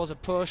that there was a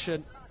push,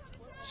 and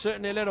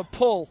certainly a little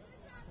pull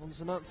on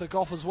Samantha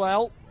Goff as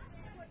well.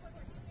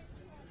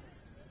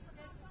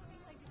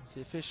 It's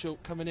the official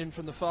coming in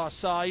from the far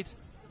side,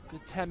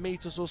 good 10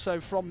 metres or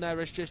so from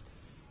there, is just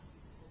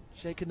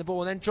shaking the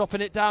ball and then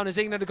dropping it down, as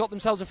England have got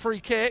themselves a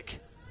free kick.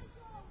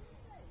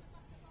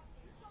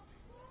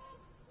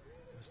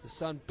 As the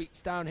sun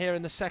beats down here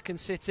in the second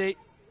city.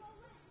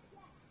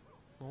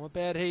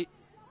 Mohaberhi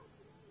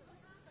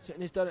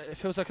certainly has done it. It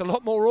feels like a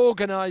lot more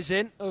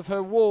organising of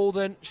her wall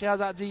than she has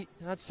actually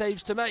had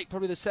saves to make.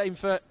 Probably the same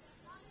for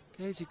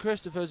Katie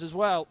Christophers as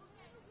well.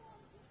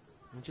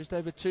 And just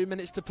over 2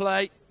 minutes to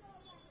play.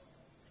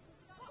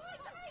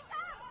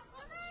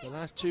 So the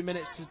last 2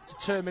 minutes to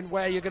determine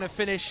where you're going to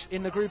finish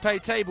in the Group A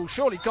table.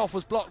 Surely Goff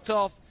was blocked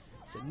off.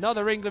 It's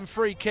another England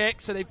free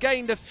kick. So they've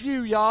gained a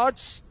few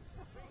yards.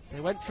 They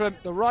went from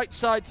the right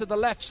side to the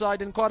left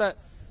side in quite a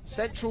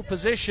central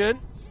position,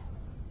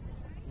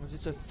 as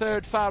it's a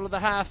third foul of the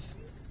half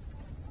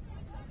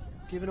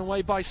given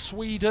away by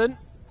Sweden.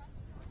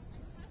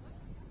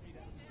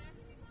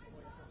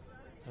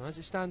 So as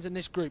it stands in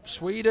this group,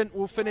 Sweden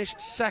will finish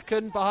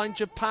second behind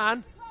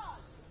Japan.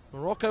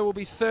 Morocco will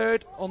be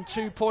third on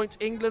 2 points.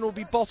 England will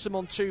be bottom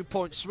on 2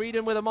 points.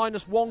 Sweden with a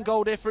 -1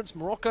 goal difference.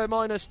 Morocco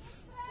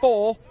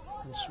 -4.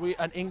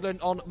 And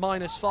England on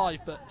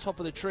 -5. But top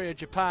of the trio,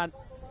 Japan.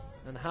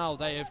 And how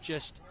they have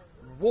just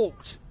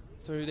walked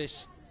through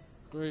this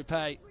Group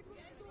A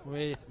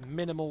with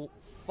minimal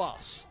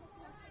fuss.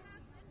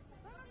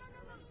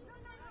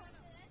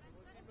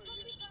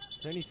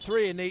 There's only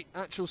 3 in the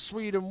actual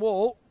Sweden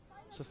wall.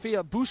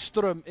 Sofia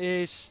Boström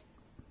is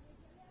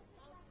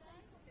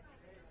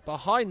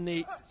behind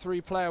the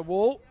 3-player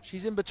wall.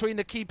 She's in between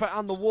the keeper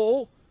and the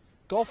wall.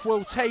 Goff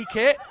will take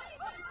it.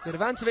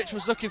 Vidovanovic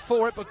was looking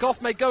for it, but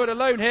Goff may go it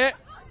alone here.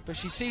 But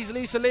she sees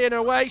Lisa Lee in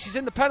her way. She's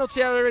in the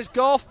penalty area, is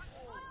Goff.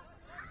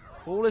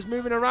 Ball is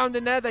moving around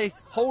in there. They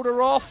hold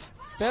her off.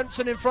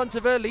 Benson in front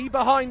of her, Lee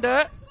behind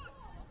her.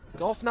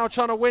 Goff now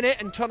trying to win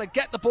it and trying to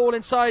get the ball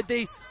inside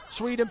the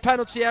Sweden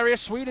penalty area.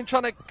 Sweden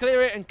trying to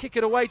clear it and kick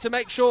it away to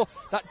make sure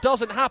that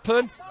doesn't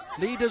happen.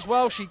 Lee does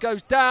well. She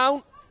goes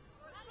down.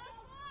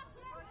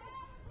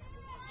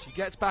 She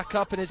gets back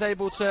up and is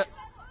able to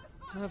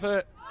have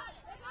a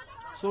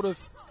sort of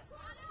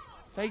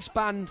face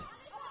band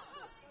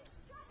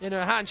in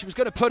her hand. She was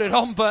going to put it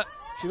on, but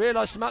she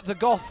realised Samantha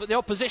Goff, the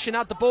opposition,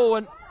 had the ball,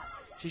 and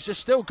she's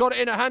just still got it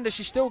in her hand as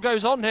she still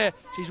goes on here.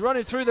 She's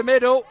running through the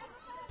middle.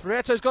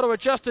 Prieto's got to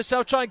adjust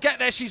herself, try and get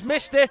there. She's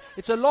missed it.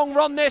 It's a long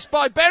run this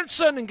by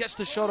Benson, and gets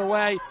the shot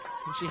away,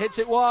 and she hits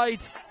it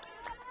wide.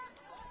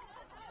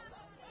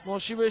 Well,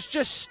 she was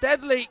just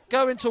steadily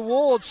going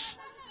towards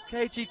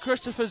Katie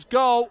Christopher's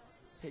goal.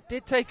 It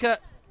did take a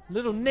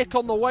little nick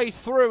on the way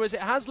through, as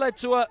it has led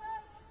to a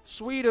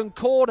Sweden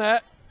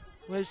corner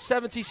with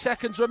 70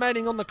 seconds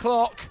remaining on the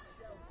clock.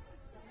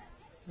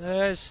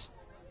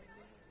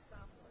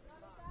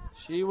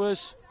 She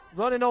was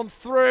running on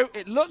through.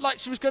 It looked like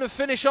she was going to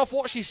finish off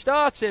what she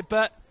started,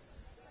 but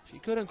she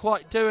couldn't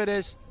quite do it,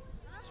 as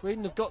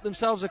Sweden have got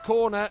themselves a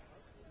corner.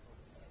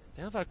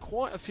 They have had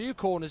quite a few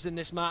corners in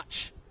this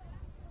match,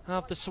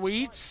 have the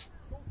Swedes.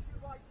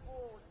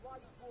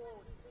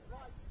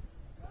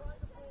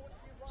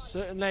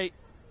 Certainly,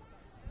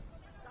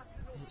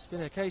 it's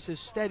been a case of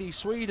steady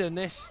Sweden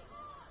this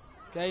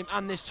game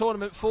and this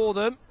tournament for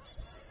them.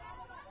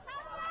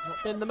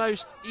 Not been the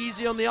most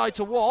easy on the eye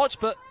to watch,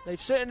 but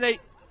they've certainly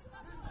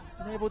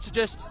been able to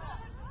just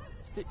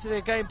stick to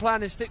their game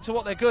plan and stick to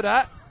what they're good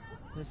at.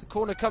 As the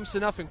corner comes to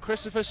nothing,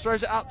 Christopher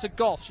throws it out to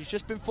Goff. She's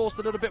just been forced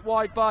a little bit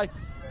wide by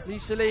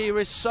Lisa Lee, who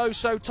is so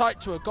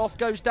tight to her. Goff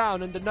goes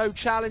down under no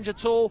challenge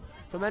at all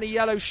from any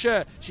yellow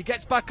shirt. She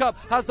gets back up,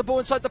 has the ball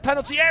inside the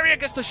penalty area,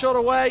 gets the shot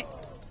away.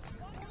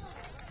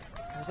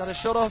 Is that a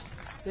shot off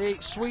the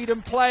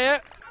Sweden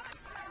player?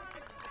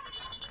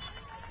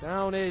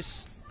 Down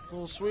is,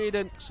 for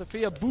Sweden,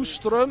 Sofia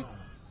Boström,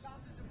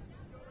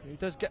 who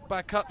does get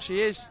back up.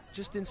 She is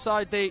just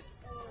inside the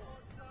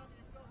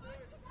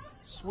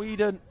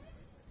Sweden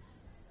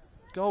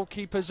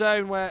goalkeeper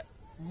zone where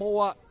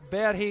Moa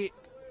Berhi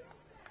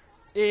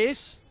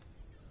is.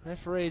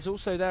 Referee is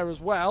also there as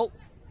well,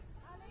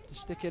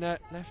 just sticking her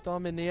left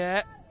arm in the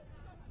air.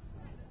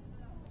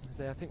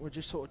 I think we're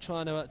just sort of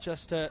trying to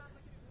adjust her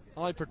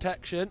eye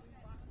protection.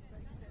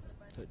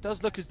 So it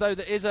does look as though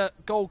there is a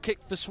goal kick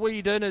for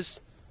Sweden, as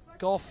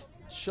Goff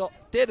shot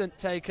didn't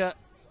take a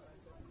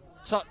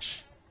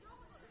touch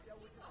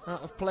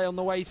out of play on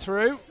the way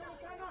through.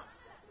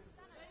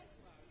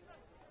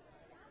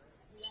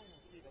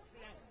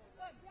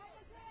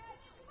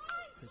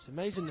 It's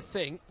amazing to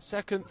think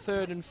second,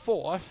 third and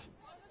fourth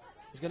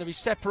is going to be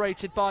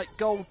separated by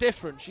goal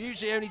difference.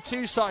 Usually only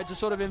two sides are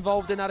sort of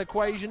involved in that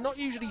equation, not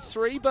usually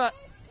three, but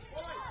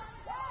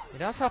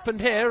it has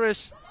happened here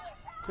as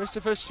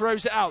Christopher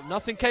throws it out.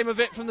 Nothing came of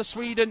it from the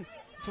Sweden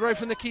throw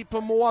from the keeper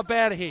Moa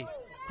Berhi.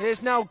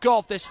 Here's now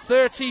Goff. There's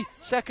 30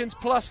 seconds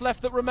plus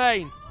left that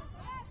remain.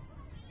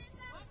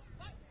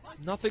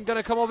 Nothing going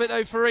to come of it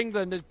though for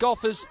England, as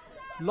Goff has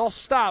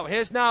lost out.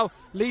 Here's now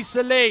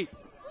Lisa Lee.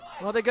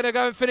 Are they going to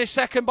go and finish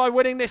second by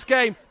winning this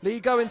game? Lee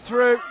going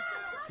through.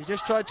 He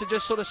just tried to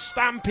just sort of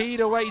stampede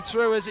her way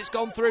through as it's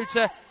gone through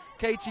to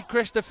Katie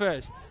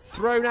Christophers.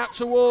 Thrown out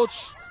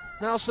towards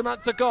now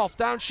Samantha Goff.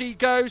 Down she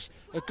goes.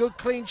 A good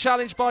clean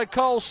challenge by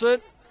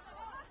Carlson,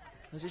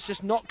 as it's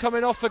just not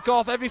coming off for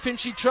Goff. Everything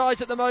she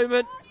tries at the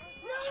moment,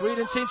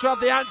 Sweden seem to have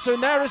the answer,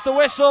 and there is the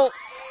whistle.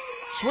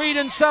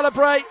 Sweden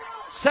celebrate.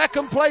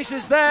 Second place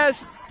is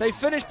theirs. They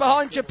finish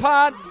behind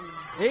Japan.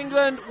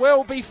 England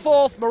will be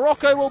fourth.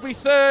 Morocco will be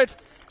third.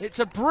 It's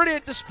a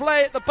brilliant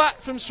display at the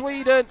back from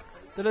Sweden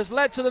that has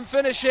led to them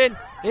finishing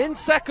in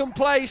second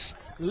place,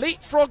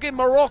 leapfrogging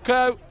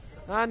Morocco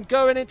and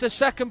going into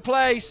second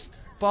place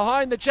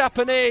behind the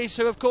Japanese,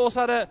 who of course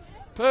had a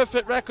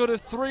perfect record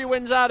of 3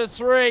 wins out of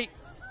 3.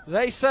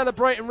 They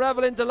celebrate and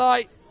revel in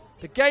delight.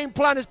 The game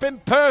plan has been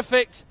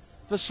perfect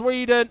for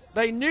Sweden.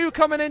 They knew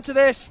coming into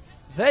this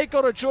they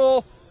got a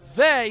draw,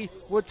 they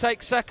would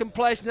take second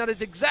place, and that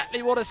is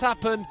exactly what has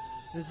happened,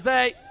 as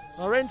they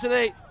are into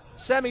the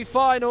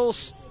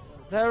semi-finals.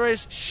 There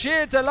is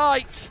sheer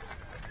delight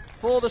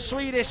for the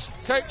Swedish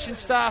coaching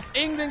staff.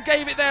 England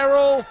gave it their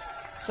all.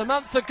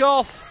 Samantha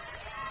Goff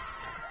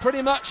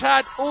pretty much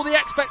had all the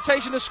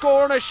expectation of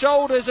score on her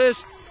shoulders,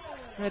 as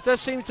there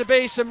does seem to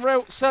be some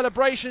real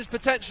celebrations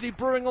potentially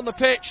brewing on the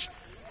pitch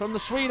from the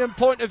Sweden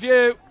point of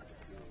view,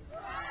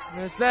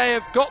 as they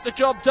have got the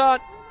job done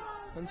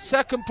and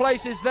second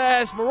place is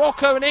theirs.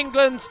 Morocco and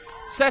England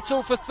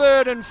settle for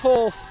third and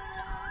fourth,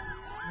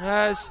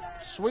 as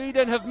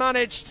Sweden have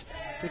managed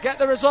to get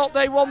the result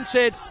they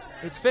wanted.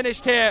 It's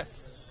finished here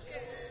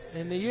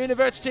in the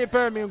University of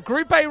Birmingham.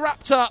 Group A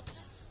wrapped up.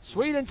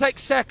 Sweden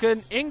takes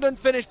second. England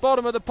finished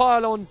bottom of the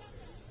pile on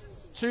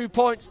 2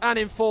 points and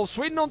in fourth.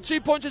 Sweden on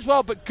 2 points as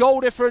well, but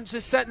goal difference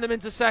is setting them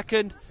into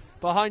second.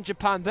 behind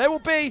Japan. They will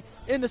be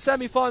in the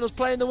semi-finals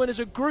playing the winners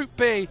of Group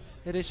B.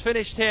 It is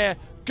finished here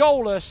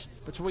goalless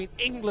between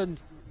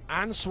England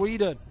and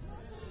Sweden.